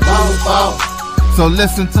ball. So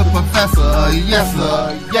listen to Professor, yes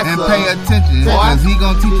sir, and pay attention, cause he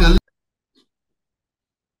gonna teach you.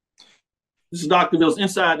 This is Dr. Mills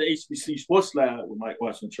inside the HBC Sports Lab with Mike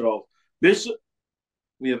Washington Charles Bishop.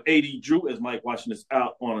 We have AD Drew as Mike Washington is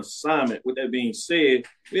out on assignment. With that being said,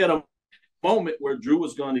 we had a moment where Drew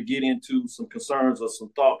was going to get into some concerns or some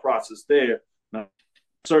thought process there. Now, I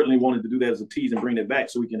certainly wanted to do that as a tease and bring it back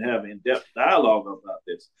so we can have an in-depth dialogue about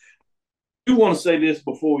this. I do want to say this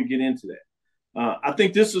before we get into that. I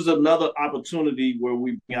think this is another opportunity where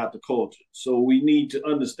we bring out the culture. So we need to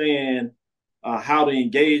understand how to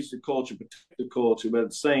engage the culture, protect the culture, but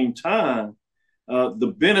at the same time,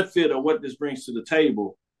 the benefit of what this brings to the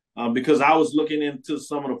table. Because I was looking into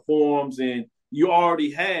some of the forums, and you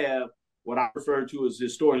already have what I refer to as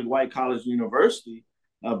historically white college university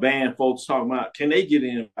band folks talking about, can they get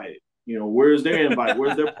invited? You know, where's their invite?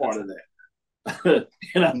 Where's their part of that?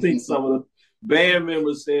 And I think some of the band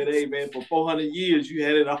members said, hey, man, for 400 years, you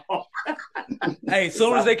had it all. Hey, as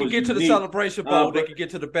soon as they can get to the Celebration Bowl, they can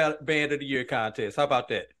get to the Band of the Year contest. How about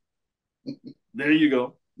that? There you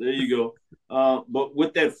go. There you go. But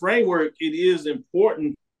with that framework, it is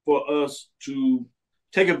important for us to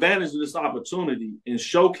take advantage of this opportunity and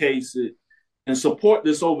showcase it and support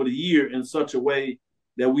this over the year in such a way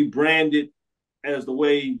that we brand it as the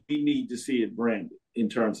way we need to see it branded in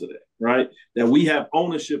terms of that, right? That we have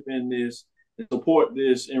ownership in this and support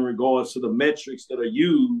this in regards to the metrics that are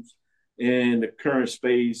used in the current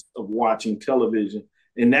space of watching television.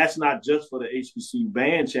 And that's not just for the HBCU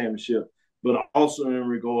Band Championship, but also in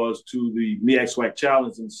regards to the MEAC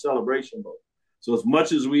Challenge and Celebration Bowl. So as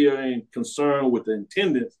much as we are concerned with the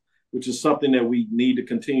attendance, which is something that we need to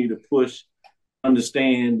continue to push,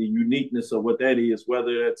 understand the uniqueness of what that is,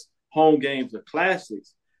 whether it's home games or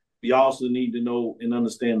classics, we also need to know and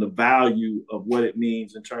understand the value of what it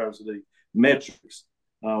means in terms of the metrics.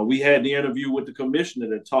 We had the interview with the commissioner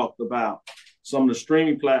that talked about some of the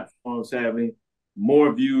streaming platforms having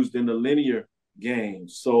more views than the linear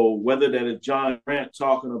games. So whether that is John Grant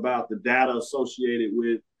talking about the data associated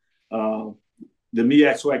with the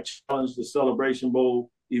MEAC Challenge, the Celebration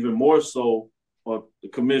Bowl, even more so, or the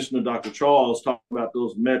commissioner, Dr. Charles, talking about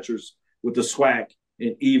those metrics with the SWAC,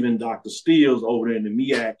 and even Dr. Steele over there in the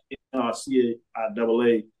MEAC,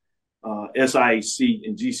 NRCAA, SIAC,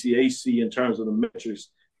 and GCAC in terms of the metrics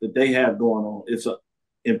that they have going on. It's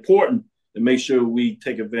important to make sure we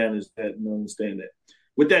take advantage of that and understand that.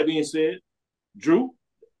 With that being said, Drew,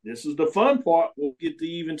 this is the fun part. We'll get to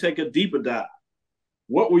even take a deeper dive.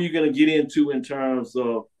 What were you going to get into in terms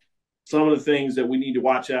of some of the things that we need to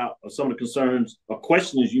watch out, or some of the concerns or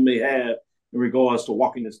questions you may have in regards to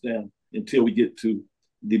walking this down until we get to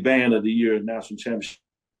the Band of the Year National Championship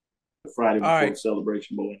Friday before the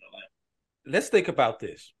Celebration Bowl in Atlanta? Let's think about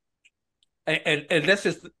this. And let's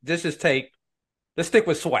stick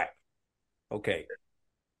with SWAC. Okay.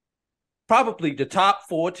 probably the top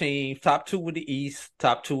 4 teams, top 2 in the East,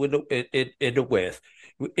 top 2 in the West.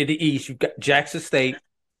 In the East, you've got Jackson State,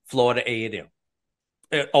 Florida A&M.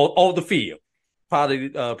 On the field, probably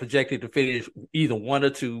projected to finish either 1 or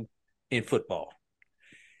 2 in football.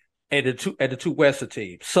 And the two Western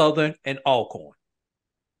teams, Southern and Alcorn.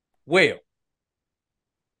 Well,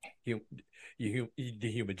 the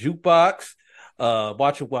Human Jukebox,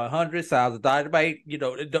 Marching 100, Sounds of Dynamite,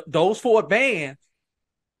 those 4 bands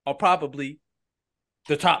are probably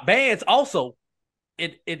the top bands also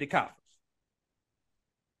in the conference.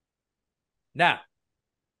 Now,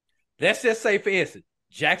 let's just say, for instance,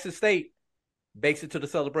 Jackson State makes it to the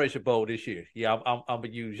Celebration Bowl this year. Yeah, I'm going to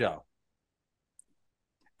use y'all.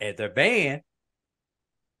 And their band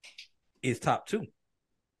is top 2.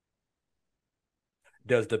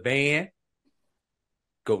 Does the band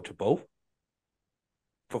go to both,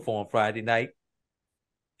 perform Friday night,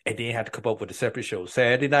 and then have to come up with a separate show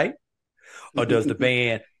Saturday night? Or does the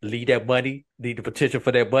band leave the potential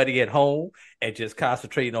for that money at home and just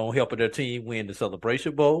concentrate on helping their team win the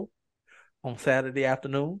Celebration Bowl on Saturday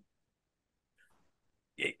afternoon?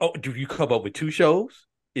 Do you come up with 2 shows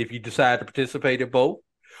if you decide to participate in both?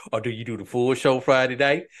 Or do you do the full show Friday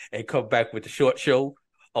night and come back with the short show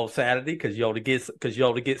on Saturday because you only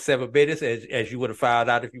get 7 minutes, as you would have found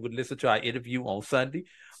out if you would listen to our interview on Sunday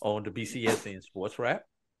on the BCSN Sports Wrap?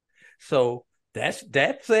 So that's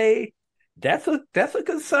a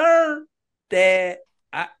concern that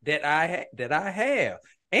I have.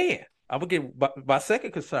 And I'm gonna get my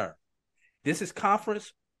second concern. This is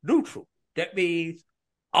conference neutral. That means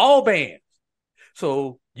all bands.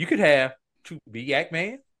 So you could have 2 BAC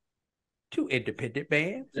bands, 2 independent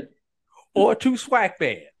bands, or 2 SWAC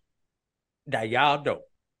bands. Now y'all know.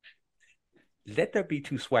 Let there be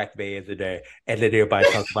 2 SWAC bands in there and let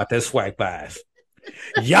everybody talk about their SWAC bias.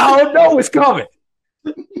 Y'all know it's coming.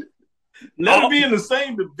 Let it be in the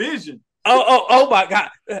same division. Oh my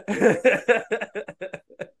God.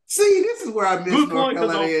 See, this is where I miss Good North point,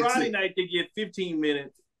 because Carolina. on Friday night they get 15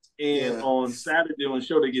 minutes, and on Saturday on the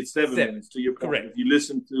show they get 7 minutes, to your point. Correct. If you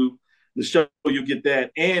listen to the show, you get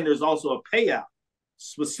that. And there's also a payout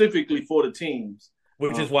specifically for the teams.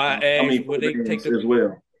 Which is why I asked would they take as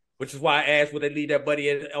well. Which is why I asked would they leave that buddy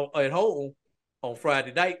at home on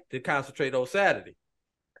Friday night to concentrate on Saturday.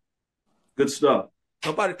 Good stuff.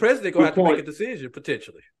 Somebody president gonna have to make a decision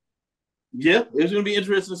potentially. Yeah, it's gonna be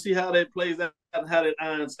interesting to see how that plays out and how that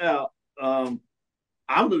irons out. I'm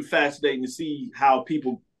really fascinated to see how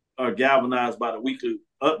people are galvanized by the weekly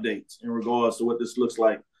updates in regards to what this looks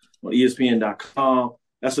like on ESPN.com.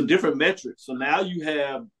 That's a different metric. So now you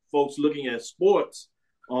have folks looking at sports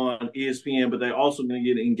on ESPN, but they're also going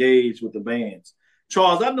to get engaged with the bands.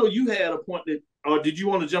 Charles, I know you had a point that, or did you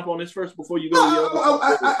want to jump on this first before you go to the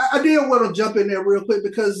other? I did want to jump in there real quick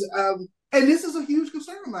because, and this is a huge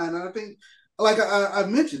concern of mine. And I think, like I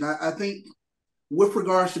mentioned, I think with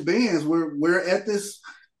regards to bands, we're at this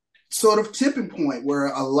sort of tipping point where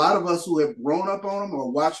a lot of us who have grown up on them or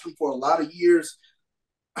watched them for a lot of years,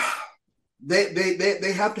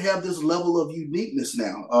 they have to have this level of uniqueness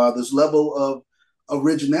now, this level of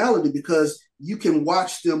originality, because you can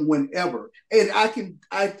watch them whenever. And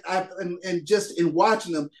and just in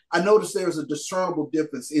watching them, I noticed there's a discernible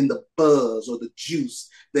difference in the buzz or the juice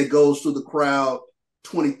that goes through the crowd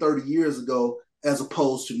 20, 30 years ago as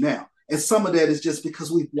opposed to now. And some of that is just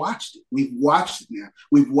because we've watched it. We've watched it now.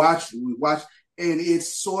 We've watched, and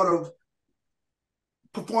it's sort of,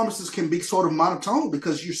 performances can be sort of monotone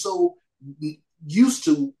because you're so used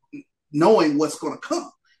to knowing what's going to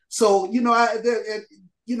come. So,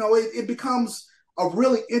 it becomes a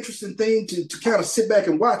really interesting thing to kind of sit back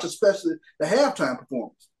and watch, especially the halftime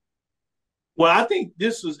performance. Well, I think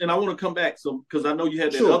this is, and I want to come back, so because I know you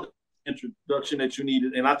had that other introduction that you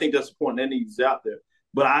needed, and I think that's important that needs out there.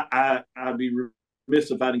 But I'd be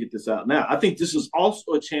remiss if I didn't get this out now. I think this is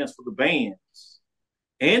also a chance for the bands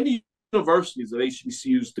and the universities of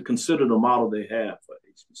HBCUs to consider the model they have for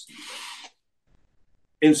HBCUs.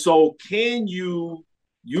 And so can you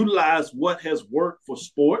utilize what has worked for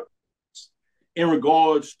sports in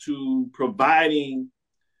regards to providing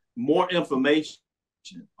more information,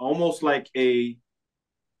 almost like a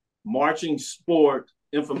marching sport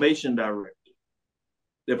information director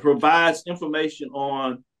that provides information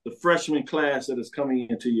on the freshman class that is coming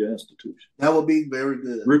into your institution? That would be very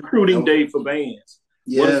good. Recruiting day for bands.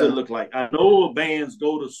 Yeah. What does it look like? I know bands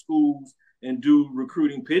go to schools and do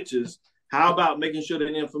recruiting pitches. How about making sure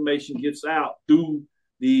that information gets out through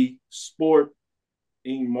the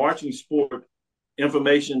marching sport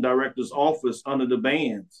information director's office under the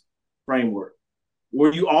bands framework,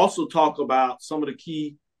 where you also talk about some of the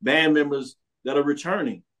key band members that are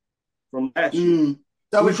returning from last year?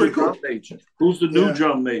 That was Who's your pretty cool. drum major? Who's the new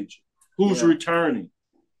drum major? Who's returning?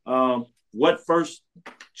 What first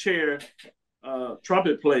chair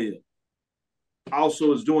trumpet player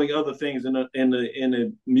also is doing other things in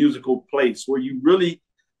a musical place, where you really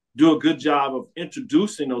do a good job of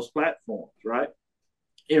introducing those platforms, right?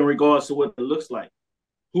 In regards to what it looks like.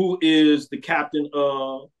 Who is the captain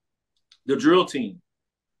of the drill team?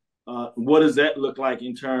 What does that look like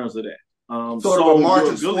in terms of that? Sort of a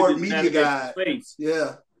marching sport media guide.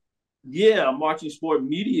 Yeah, a marching sport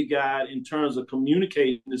media guide in terms of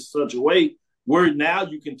communicating in such a way where now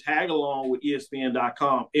you can tag along with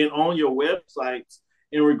ESPN.com and on your websites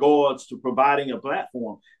in regards to providing a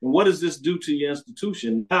platform. And what does this do to your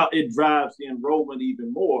institution? Now it drives the enrollment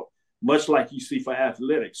even more, much like you see for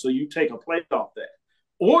athletics. So you take a plate off that.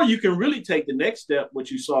 Or you can really take the next step,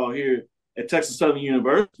 what you saw here at Texas Southern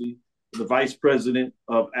University, the vice president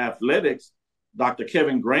of athletics, Dr.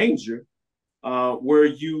 Kevin Granger, where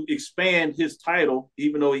you expand his title,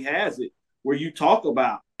 even though he has it, where you talk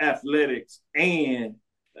about athletics and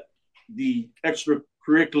the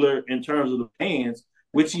extracurricular in terms of the bands,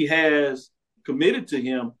 which he has committed to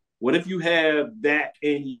him. What if you have that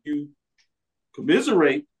and you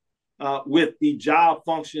commiserate with the job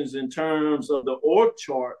functions in terms of the org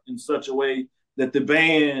chart in such a way that the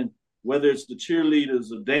band, whether it's the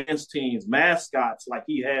cheerleaders or dance teams, mascots like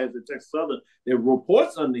he has at Texas Southern, that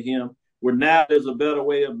reports under him, where now there's a better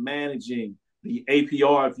way of managing the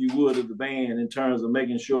APR, if you would, of the band in terms of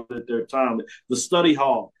making sure that they're timely. The study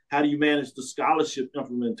hall, how do you manage the scholarship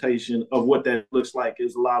implementation of what that looks like?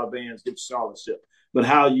 Is a lot of bands get scholarship, but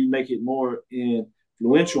how you make it more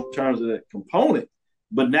influential in terms of that component.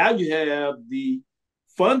 But now you have the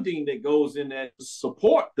funding that goes in that to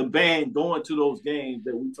support the band going to those games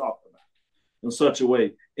that we talked about in such a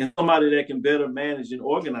way, and somebody that can better manage and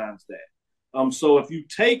organize that. So if you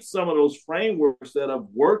take some of those frameworks that have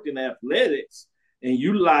worked in athletics and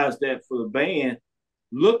utilize that for the band,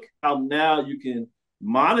 look how now you can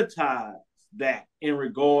monetize that in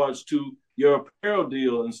regards to your apparel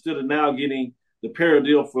deal. Instead of now getting the apparel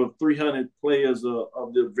deal for 300 players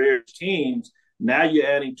of the various teams, now you're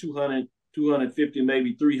adding 200, 250,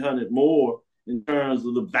 maybe 300 more in terms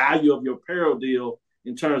of the value of your apparel deal,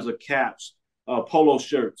 in terms of caps, polo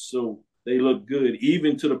shirts. So they look good,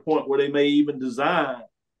 even to the point where they may even design,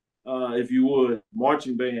 if you would,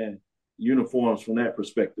 marching band uniforms from that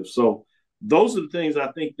perspective. So those are the things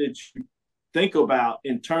I think that you think about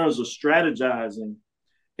in terms of strategizing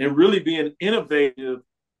and really being innovative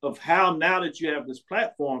of how, now that you have this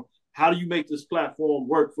platform, how do you make this platform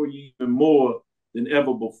work for you even more than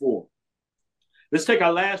ever before? Let's take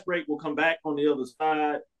our last break. We'll come back on the other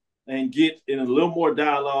side and get in a little more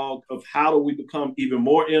dialogue of how do we become even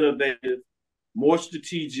more innovative, more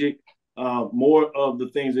strategic, more of the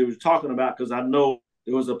things they were talking about, because I know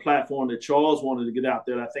there was a platform that Charles wanted to get out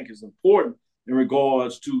there that I think is important in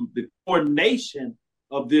regards to the coordination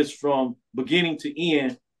of this from beginning to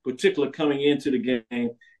end, particularly coming into the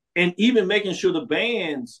game, and even making sure the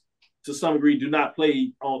bands to some degree do not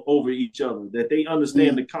play over each other, that they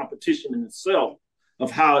understand the competition in itself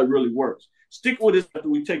of how it really works. Stick with us after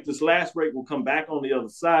we take this last break. We'll come back on the other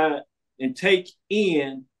side and take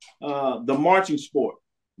in the marching sport,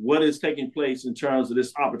 what is taking place in terms of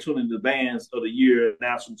this opportunity, the bands of the year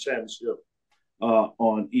national championship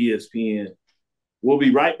on ESPN. We'll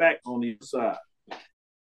be right back on the other side.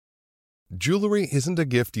 Jewelry isn't a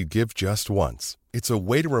gift you give just once. It's a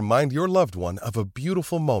way to remind your loved one of a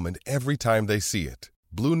beautiful moment every time they see it.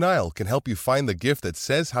 Blue Nile can help you find the gift that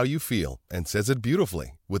says how you feel and says it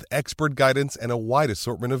beautifully, with expert guidance and a wide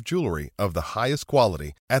assortment of jewelry of the highest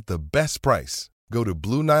quality at the best price. Go to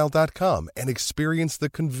BlueNile.com and experience the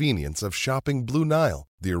convenience of shopping Blue Nile,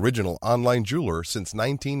 the original online jeweler since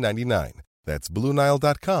 1999. That's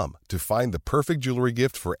BlueNile.com to find the perfect jewelry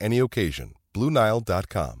gift for any occasion.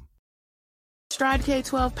 BlueNile.com. Stride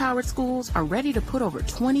K-12 powered schools are ready to put over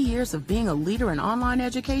 20 years of being a leader in online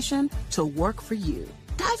education to work for you.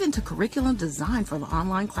 Dive into curriculum design for the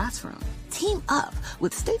online classroom. Team up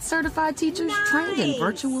with state-certified teachers trained in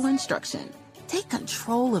virtual instruction. Take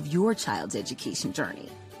control of your child's education journey.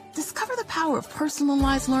 Discover the power of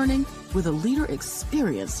personalized learning with a leader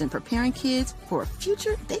experienced in preparing kids for a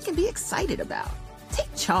future they can be excited about.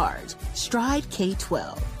 Take charge. Stride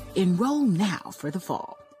K-12. Enroll now for the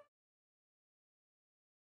fall.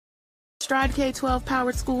 Stride K-12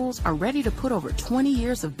 powered schools are ready to put over 20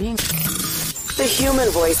 years of being... The human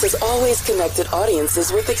voice has always connected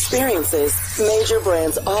audiences with experiences. Major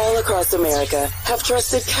brands all across America have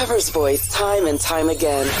trusted Cover's voice time and time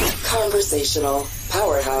again. Conversational,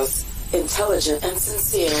 powerhouse, intelligent, and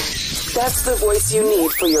sincere. That's the voice you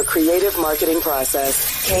need for your creative marketing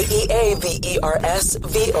process.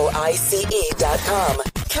 KeaversVoice.com.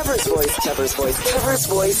 Kever's Voice, Kever's Voice,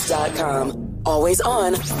 KeversVoice.com. Always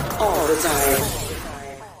on, all the time.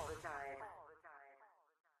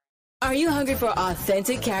 Are you hungry for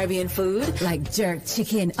authentic Caribbean food like jerk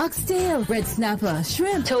chicken, oxtail, red snapper,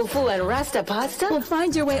 shrimp, tofu, and rasta pasta? Well,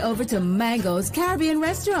 find your way over to Mango's Caribbean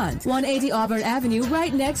Restaurant, 180 Auburn Avenue,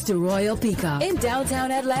 right next to Royal Peacock in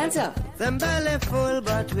downtown Atlanta. Them belly full,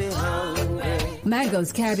 but we hungry.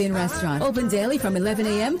 Mango's Caribbean Restaurant, open daily from 11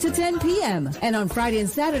 a.m. to 10 p.m. And on Friday and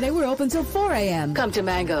Saturday, we're open till 4 a.m. Come to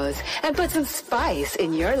Mango's and put some spice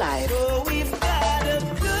in your life. So we've got a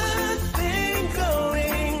good thing going.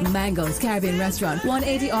 Mango's Caribbean Restaurant,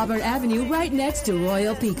 180 Auburn Avenue, right next to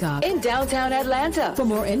Royal Peacock in downtown Atlanta. For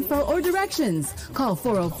more info or directions, call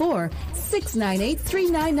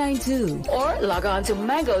 404-698-3992 or log on to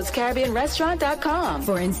mangoscaribbeanrestaurant.com.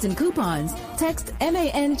 For instant coupons, text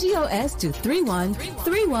MANGOS to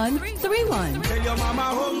 313131. Tell your mama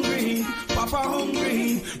hungry, papa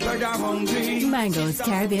hungry, brother hungry. Mango's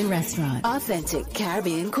Caribbean Restaurant, authentic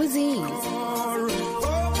Caribbean cuisines.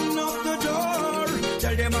 Open up the door,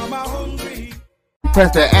 tell them mama hungry.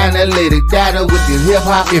 Press the analytic data with your hip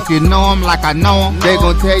hop. If you know them like I know them, they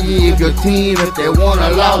gon' tell you if your team, if they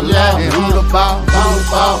wanna lose, and who the ball.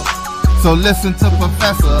 So listen to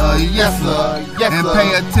Professor, yes sir, and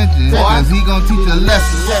pay attention, cause he gon' teach a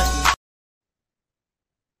lesson.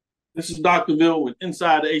 This is Dr. Cavil with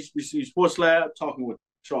Inside the HBCU Sports Lab, talking with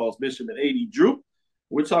Charles Bishop and A.D. Drew.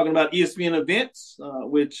 We're talking about ESPN events,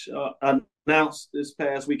 which announced this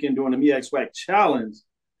past weekend during the MEAC Challenge,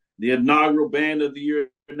 the inaugural Band of the Year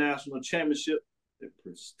National Championship, a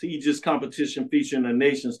prestigious competition featuring the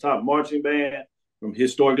nation's top marching band from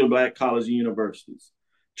historically Black colleges and universities.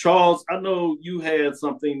 Charles, I know you had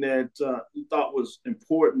something that you thought was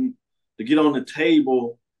important to get on the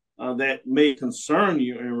table that may concern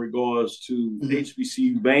you in regards to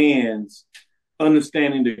HBCU bands,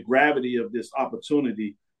 understanding the gravity of this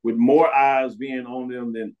opportunity with more eyes being on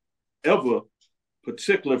them than ever,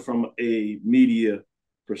 particularly from a media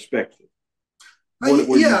perspective. What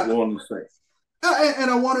were you wanting to say?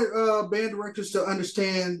 And I wanted band directors to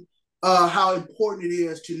understand how important it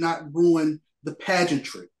is to not ruin the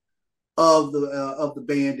pageantry of the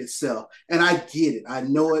band itself. And I get it. I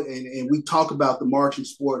know it. And we talk about the marching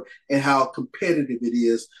sport and how competitive it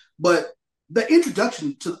is. But the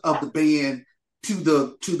introduction of the band to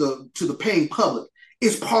the paying public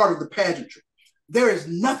is part of the pageantry. There is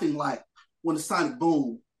nothing like when the sonic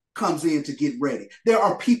boom comes in to get ready. There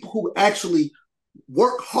are people who actually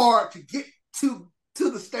work hard to get to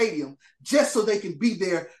the stadium just so they can be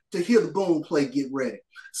there to hear the boom play, get ready.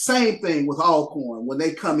 Same thing with Alcorn when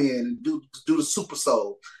they come in and do the Super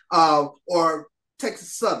Soul, or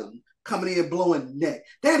Texas Southern coming in blowing neck.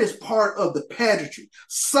 That is part of the pageantry.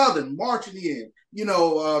 Southern marching in,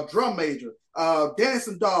 drum major,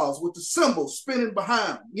 dancing dolls with the cymbals spinning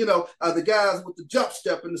behind them, the guys with the jump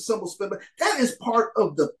step and the cymbals spinning. That is part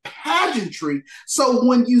of the pageantry. So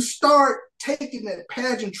when you start taking that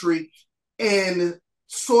pageantry and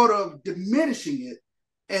sort of diminishing it,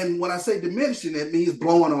 and when I say diminishing, it means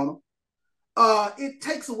blowing on them, it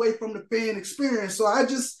takes away from the fan experience. So I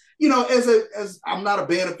just, as I'm not a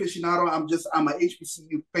band aficionado, I'm an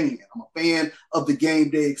HBCU fan. I'm a fan of the game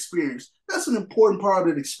day experience. That's an important part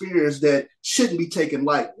of the experience that shouldn't be taken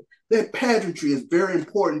lightly. That pageantry is very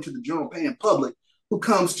important to the general paying public who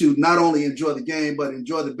comes to not only enjoy the game, but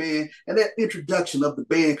enjoy the band. And that introduction of the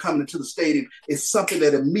band coming into the stadium is something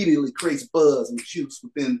that immediately creates buzz and shoots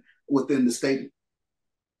within the stadium.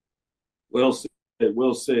 Well said.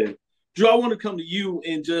 Well said. Drew, I want to come to you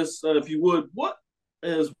and just, if you would, what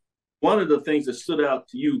is one of the things that stood out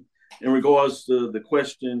to you in regards to the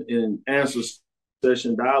question and answer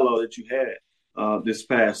session dialogue that you had this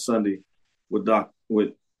past Sunday with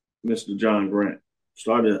Mr. John Grant?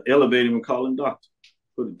 Started to elevate him and call him doctor.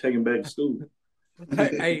 Take him back to school.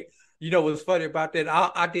 Hey, you know what's funny about that?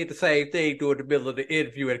 I did the same thing during the middle of the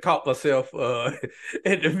interview and caught myself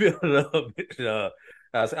in the middle of it.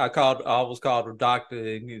 I almost called him doctor,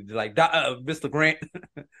 and he was like, Mr. Grant.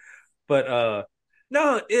 But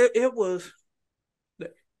no, it was.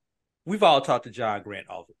 We've all talked to John Grant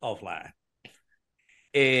offline,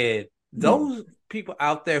 and those people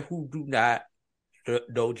out there who do not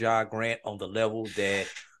know John Grant on the level that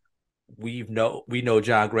we know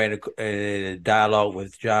John Grant and dialogue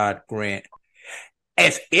with John Grant,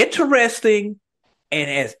 as interesting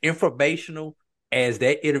and as informational as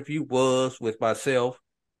that interview was with myself,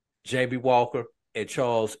 Jamie Walker, and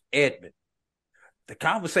Charles Edmond, the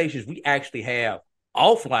conversations we actually have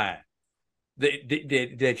offline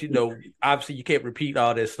that obviously you can't repeat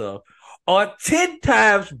all that stuff, are 10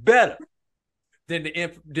 times better than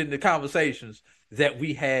the conversations that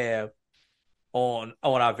we have on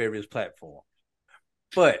our various platforms.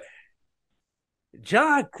 But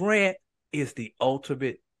John Grant is the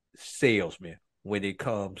ultimate salesman when it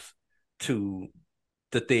comes to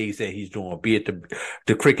the things that he's doing, be it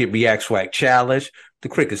the Cricket React Swag Challenge, the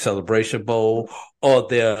Cricket Celebration Bowl, or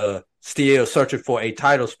the still searching for a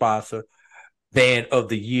title sponsor Band of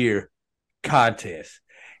the Year contest.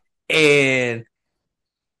 And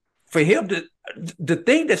for him, the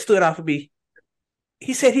thing that stood out for me,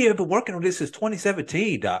 he said he had been working on this since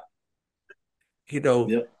 2017, Doc.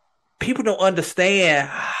 People don't understand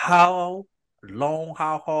how long,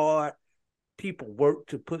 how hard people work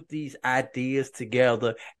to put these ideas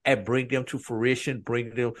together and bring them to fruition,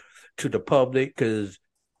 bring them to the public. Because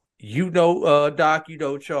Doc,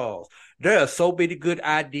 Charles, there are so many good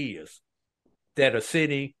ideas that are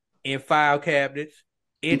sitting in file cabinets,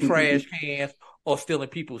 in trash cans, or still in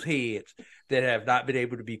people's heads that have not been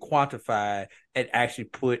able to be quantified and actually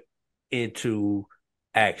put into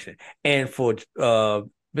action. And for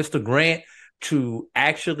Mr. Grant to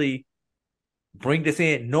actually bring this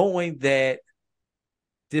in, knowing that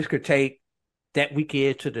this could take that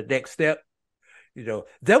weekend to the next step,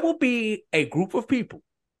 there will be a group of people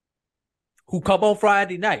who come on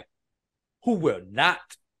Friday night who will not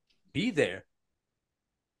be there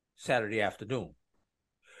Saturday afternoon,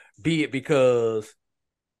 be it because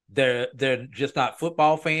they're just not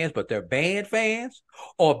football fans, but they're band fans,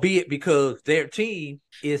 or be it because their team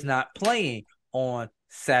is not playing on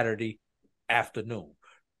Saturday afternoon.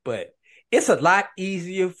 But it's a lot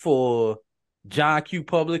easier for John Q.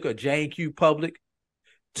 Public or Jane Q. Public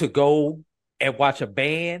to go and watch a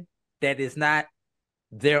band that is not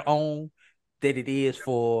their own than it is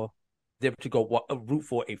for them to go root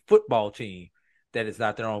for a football team that is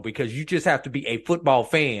not their own, because you just have to be a football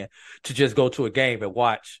fan to just go to a game and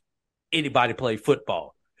watch anybody play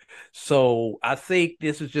football. So I think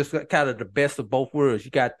this is just kind of the best of both worlds.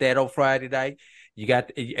 You got that on Friday night, and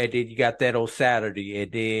then you got that on Saturday,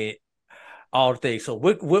 and then all the things. So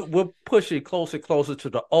we're pushing closer and closer to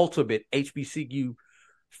the ultimate HBCU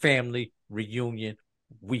family reunion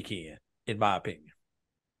weekend, in my opinion.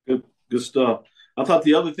 Good stuff. I thought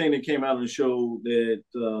the other thing that came out of the show that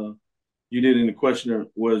you did in the questionnaire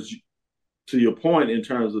was, to your point in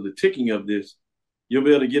terms of the ticking of this, you'll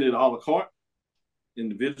be able to get it a la carte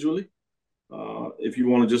individually. If you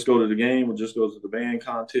want to just go to the game or just go to the band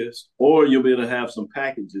contest, or you'll be able to have some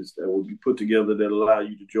packages that will be put together that allow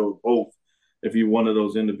you to join both if you're one of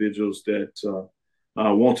those individuals that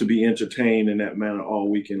want to be entertained in that manner all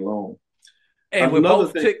weekend long. And with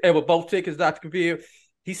both tickets, Dr. Cavil,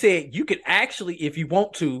 he said you could actually, if you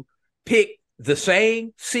want to, pick the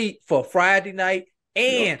same seat for Friday night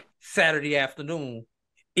and Saturday afternoon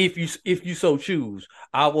if you so choose.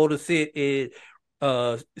 I want to sit in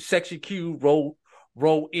section Q,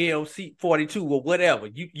 row M, seat 42 or whatever.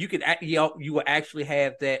 You will actually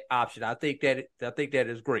have that option. I think that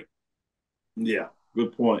is great. Yeah,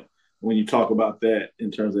 good point when you talk about that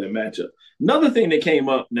in terms of that matchup. Another thing that came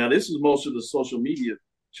up, now this is most of the social media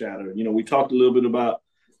chatter. We talked a little bit about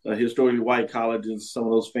historically white colleges, some of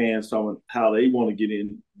those fans talking about how they want to get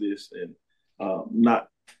in this, and not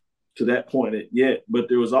to that point yet. But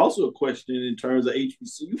there was also a question in terms of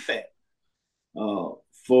HBCU fans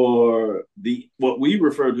for what we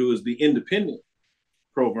refer to as the independent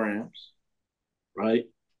programs, right?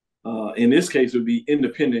 In this case, it would be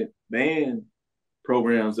independent band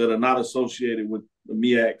programs that are not associated with the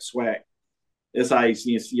MEAC, SWAC, SIAC,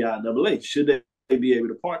 and CIAA. Should they be able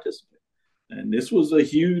to participate? And this was a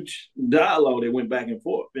huge dialogue that went back and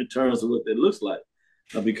forth in terms of what that looks like.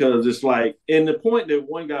 Because it's like, and the point that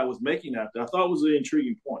one guy was making out there, I thought was an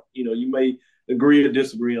intriguing point. You may agree or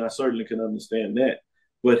disagree, and I certainly can understand that.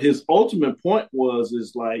 But his ultimate point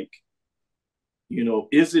is like,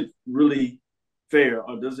 is it really fair,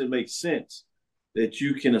 or does it make sense that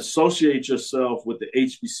you can associate yourself with the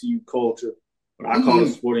HBCU culture, or I call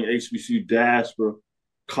it sporting HBCU diaspora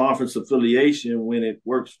conference affiliation, when it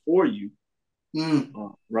works for you,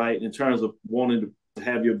 right, in terms of wanting to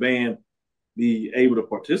have your band be able to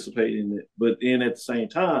participate in it, but then at the same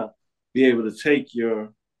time be able to take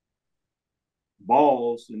your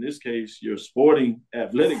balls, in this case your sporting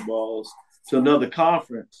athletic balls, to another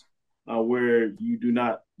conference where you do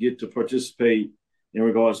not get to participate in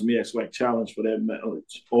regards to MEAC SWAC Challenge for that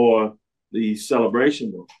knowledge, or the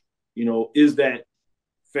celebration bowl. Is that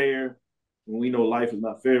fair? We know life is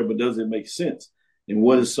not fair, but does it make sense? And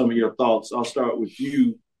what is some of your thoughts? I'll start with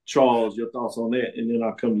you, Charles, your thoughts on that, and then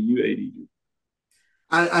I'll come to you, ADD.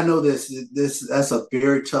 I know this. That's a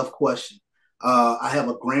very tough question. I have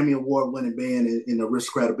a Grammy Award winning band in the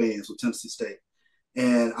Aristocrat Bands with Tennessee State,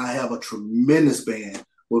 and I have a tremendous band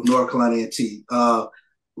with North Carolina A&T.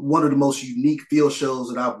 One of the most unique field shows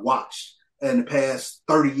that I've watched in the past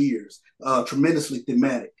 30 years. Tremendously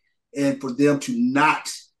thematic, and for them to not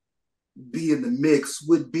be in the mix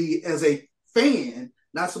would be, as a fan,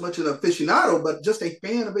 not so much an aficionado, but just a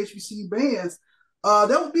fan of HBCU bands.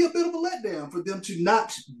 That would be a bit of a letdown for them to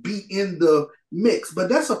not be in the mix. But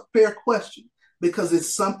that's a fair question because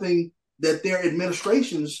it's something that their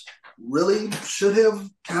administrations really should have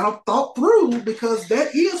kind of thought through, because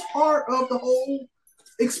that is part of the whole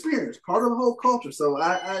experience, part of the whole culture. So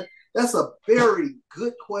I that's a very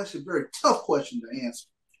good question, very tough question to answer.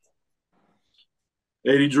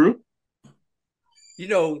 Eddie Drew?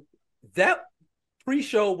 That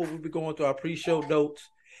pre-show, when we were going through our pre-show notes,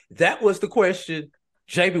 that was the question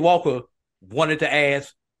Jamie Walker wanted to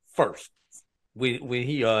ask first when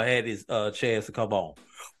he had his chance to come on.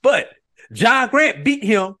 But John Grant beat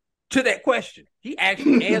him to that question. He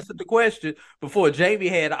actually answered the question before Jamie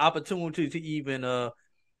had the opportunity to even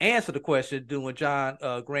answer the question during John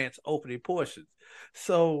Grant's opening portions.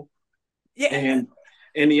 So, yeah.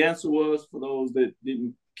 And the answer was, for those that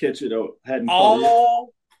didn't catch it or hadn't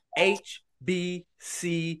all HBCU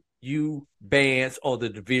bands on the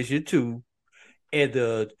Division II and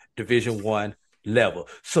the Division I level.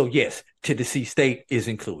 So, yes, Tennessee State is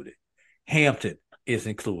included. Hampton is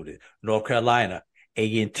included. North Carolina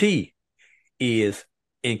A&T is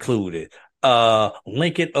included.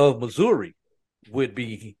 Lincoln of Missouri would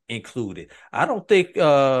be included. I don't think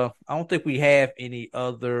we have any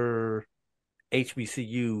other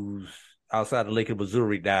HBCUs outside of Lincoln,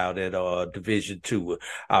 Missouri now that are Division II.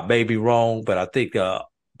 I may be wrong, but I think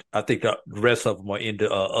the rest of them are in the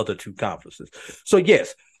other two conferences. So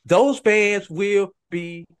yes, those bands will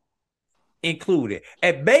be included,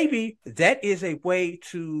 and maybe that is a way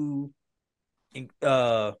to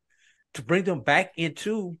bring them back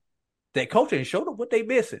into that culture and show them what they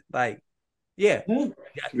missing. Like, yeah,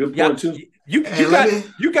 good point too. You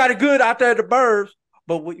got it good out there in the burbs,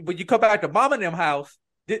 but when you come back to mom and them house,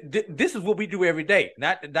 this is what we do every day.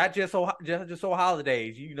 Not just on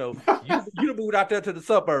holidays. You moved out there to the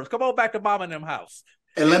suburbs. Come on back to mom and them house.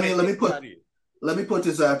 And let me put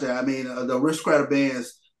this out there. I mean, the Aristocrat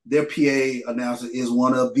Bands, their PA announcer is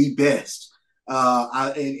one of the best.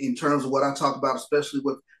 In terms of what I talk about, especially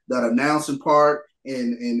with that announcing part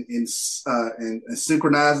and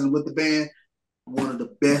synchronizing with the band, one of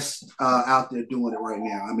the best out there doing it right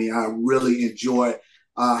now. I mean, I really enjoy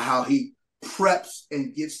how he preps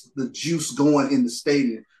and gets the juice going in the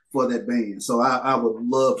stadium for that band. So I would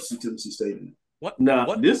love to see Tennessee State in it.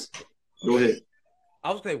 Go ahead.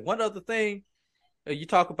 I was saying one other thing. You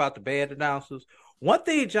talk about the band announcers. One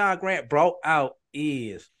thing John Grant brought out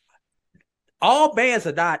is all bands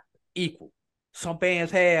are not equal. Some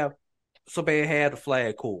bands have the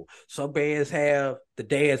flag corps. Some bands have the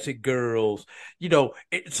dancing girls.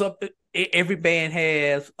 Every band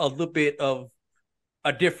has a little bit of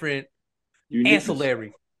a different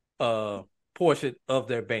ancillary portion of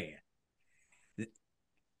their band.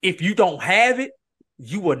 If you don't have it,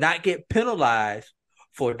 you will not get penalized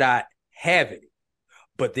for not having it.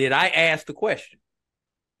 But then I asked the question,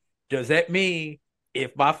 does that mean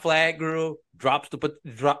if my flag girl drops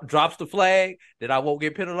the flag that I won't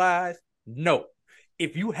get penalized? No.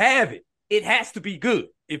 If you have it, it has to be good.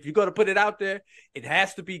 If you're going to put it out there, it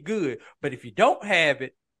has to be good. But if you don't have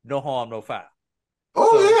it, no harm, no foul.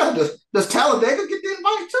 Does Talladega get the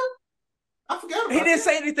invite too? I forgot about He didn't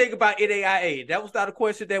say anything about NAIA. That was not a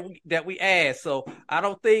question that we asked. So I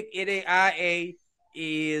don't think NAIA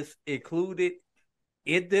is included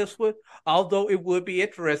in this one, although it would be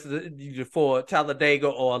interesting for Talladega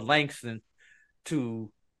or Langston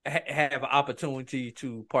to have an opportunity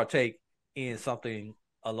to partake in something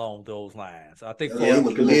along those lines. I think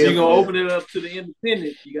because if you're gonna open it up to the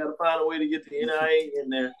independent, you got to find a way to get the NIA in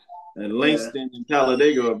there. And Langston and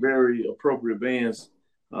Talladega are very appropriate bands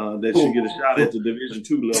that should get a shot at the Division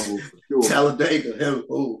II level for sure. Talladega.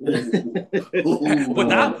 But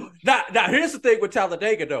now here's the thing with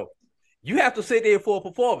Talladega though. You have to sit there for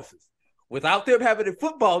performances. Without them having a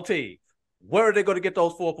football team, where are they going to get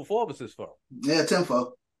those 4 performances from? Yeah,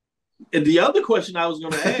 tempo. And the other question I was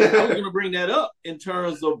going to ask, I was going to bring that up in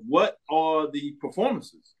terms of what are the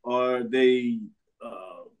performances? Are they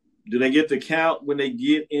do they get to count when they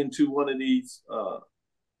get into one of these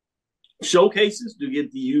showcases? Do you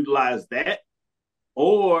get to utilize that?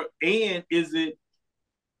 And is it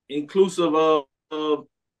inclusive of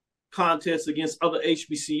contests against other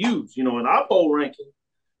HBCUs? In our poll ranking,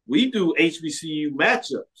 we do HBCU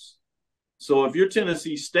matchups. So if you're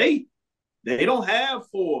Tennessee State, they don't have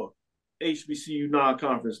 4 HBCU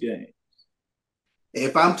non-conference games.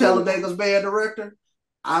 If I'm Talladega's band director,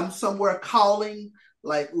 I'm somewhere calling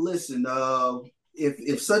like, listen,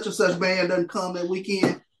 if such and such band doesn't come that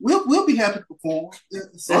weekend, we'll be happy to perform.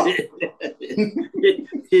 Exactly.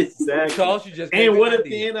 Charles, you just and what if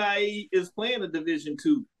the NIE is playing a Division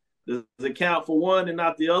II? Does it count for one and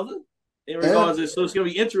not the other? In regards to, so it's going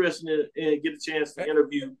to be interesting to get a chance to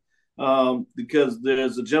interview because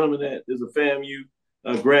there's a gentleman that is a FAMU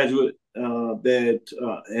graduate that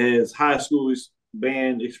has high school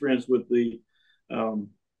band experience with the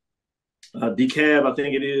DeKalb, I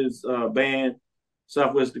think it is, band,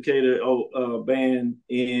 Southwest Decatur band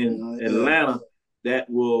in Atlanta that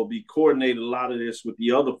will be coordinating a lot of this with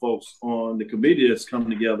the other folks on the committee that's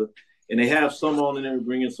coming together. And they have some on and they're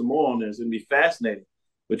bringing some more on there. It's going to be fascinating.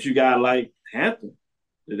 But you got like Hampton.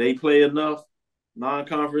 Do they play enough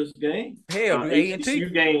non-conference games? Hell,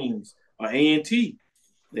 HBCU games or A&T.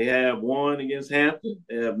 They have one against Hampton.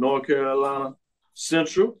 They have North Carolina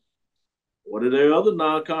Central. What are their other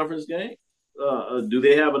non-conference games? Do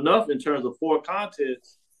they have enough in terms of 4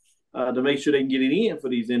 contests to make sure they can get it in for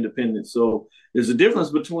these independents? So there's a difference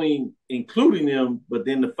between including them, but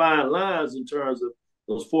then the fine lines in terms of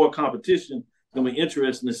those 4 competitions. It's going to be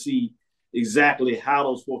interesting to see exactly how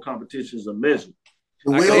those 4 competitions are measured.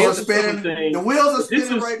 The wheels are spinning. The wheels are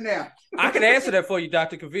spinning right now. I can answer that for you,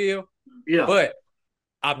 Dr. Cavil. Yeah. But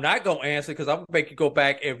I'm not going to answer because I'm going to make you go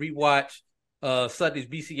back and rewatch Sunday's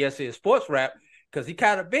BCS Sports Wrap because he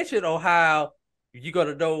kind of mentioned on how you're going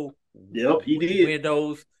to know he did.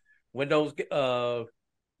 when those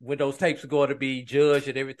tapes are going to be judged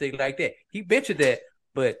and everything like that. He mentioned that,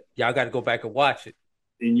 but y'all got to go back and watch it.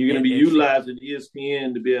 And you're going to be utilizing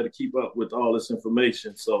ESPN to be able to keep up with all this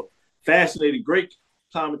information. So fascinating, great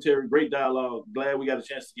commentary, great dialogue. Glad we got a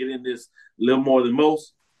chance to get in this a little more than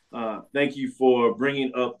most. Thank you for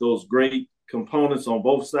bringing up those great components on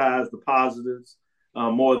both sides, the positives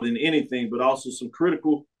more than anything, but also some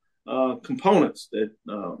critical components that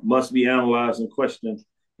must be analyzed and questioned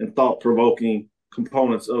and thought-provoking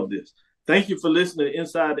components of this. Thank you for listening to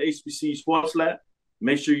Inside the HBCU Sports Lab.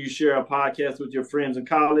 Make sure you share our podcast with your friends and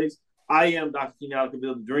colleagues. I am Dr. Kenyatta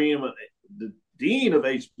Cavil, the Dean of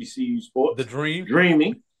HBCU Sports. The Dream.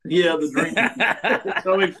 Dreaming. Yeah, the Dream.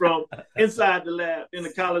 Coming from inside the lab in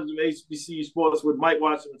the College of HBCU Sports with Mike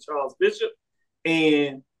Washington, Charles Bishop,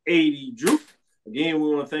 and A.D. Drew. Again,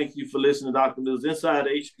 we want to thank you for listening to Dr. Mills Inside the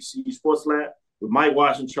HBCU Sports Lab with Mike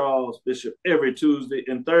Washington, Charles Bishop every Tuesday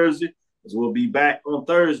and Thursday. As we'll be back on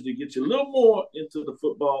Thursday to get you a little more into the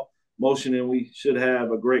football motion, and we should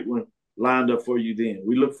have a great one lined up for you then.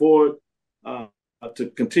 We look forward to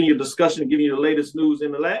continue discussion and giving you the latest news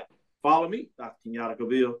in the lab. Follow me, Dr. Kenyatta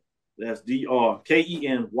Cavil. That's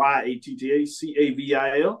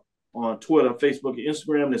DrKenyattaCavil on Twitter, Facebook, and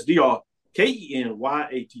Instagram. That's DrKenyattaCavil.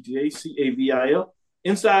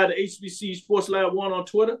 Inside the HBC Sports Lab 1 on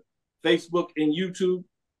Twitter, Facebook, and YouTube.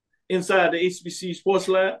 Inside the HBC Sports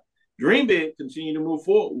Lab. Dream big, continue to move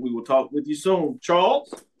forward. We will talk with you soon.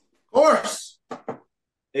 Charles? Of course.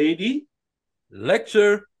 AD?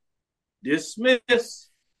 Lecture. Dismiss.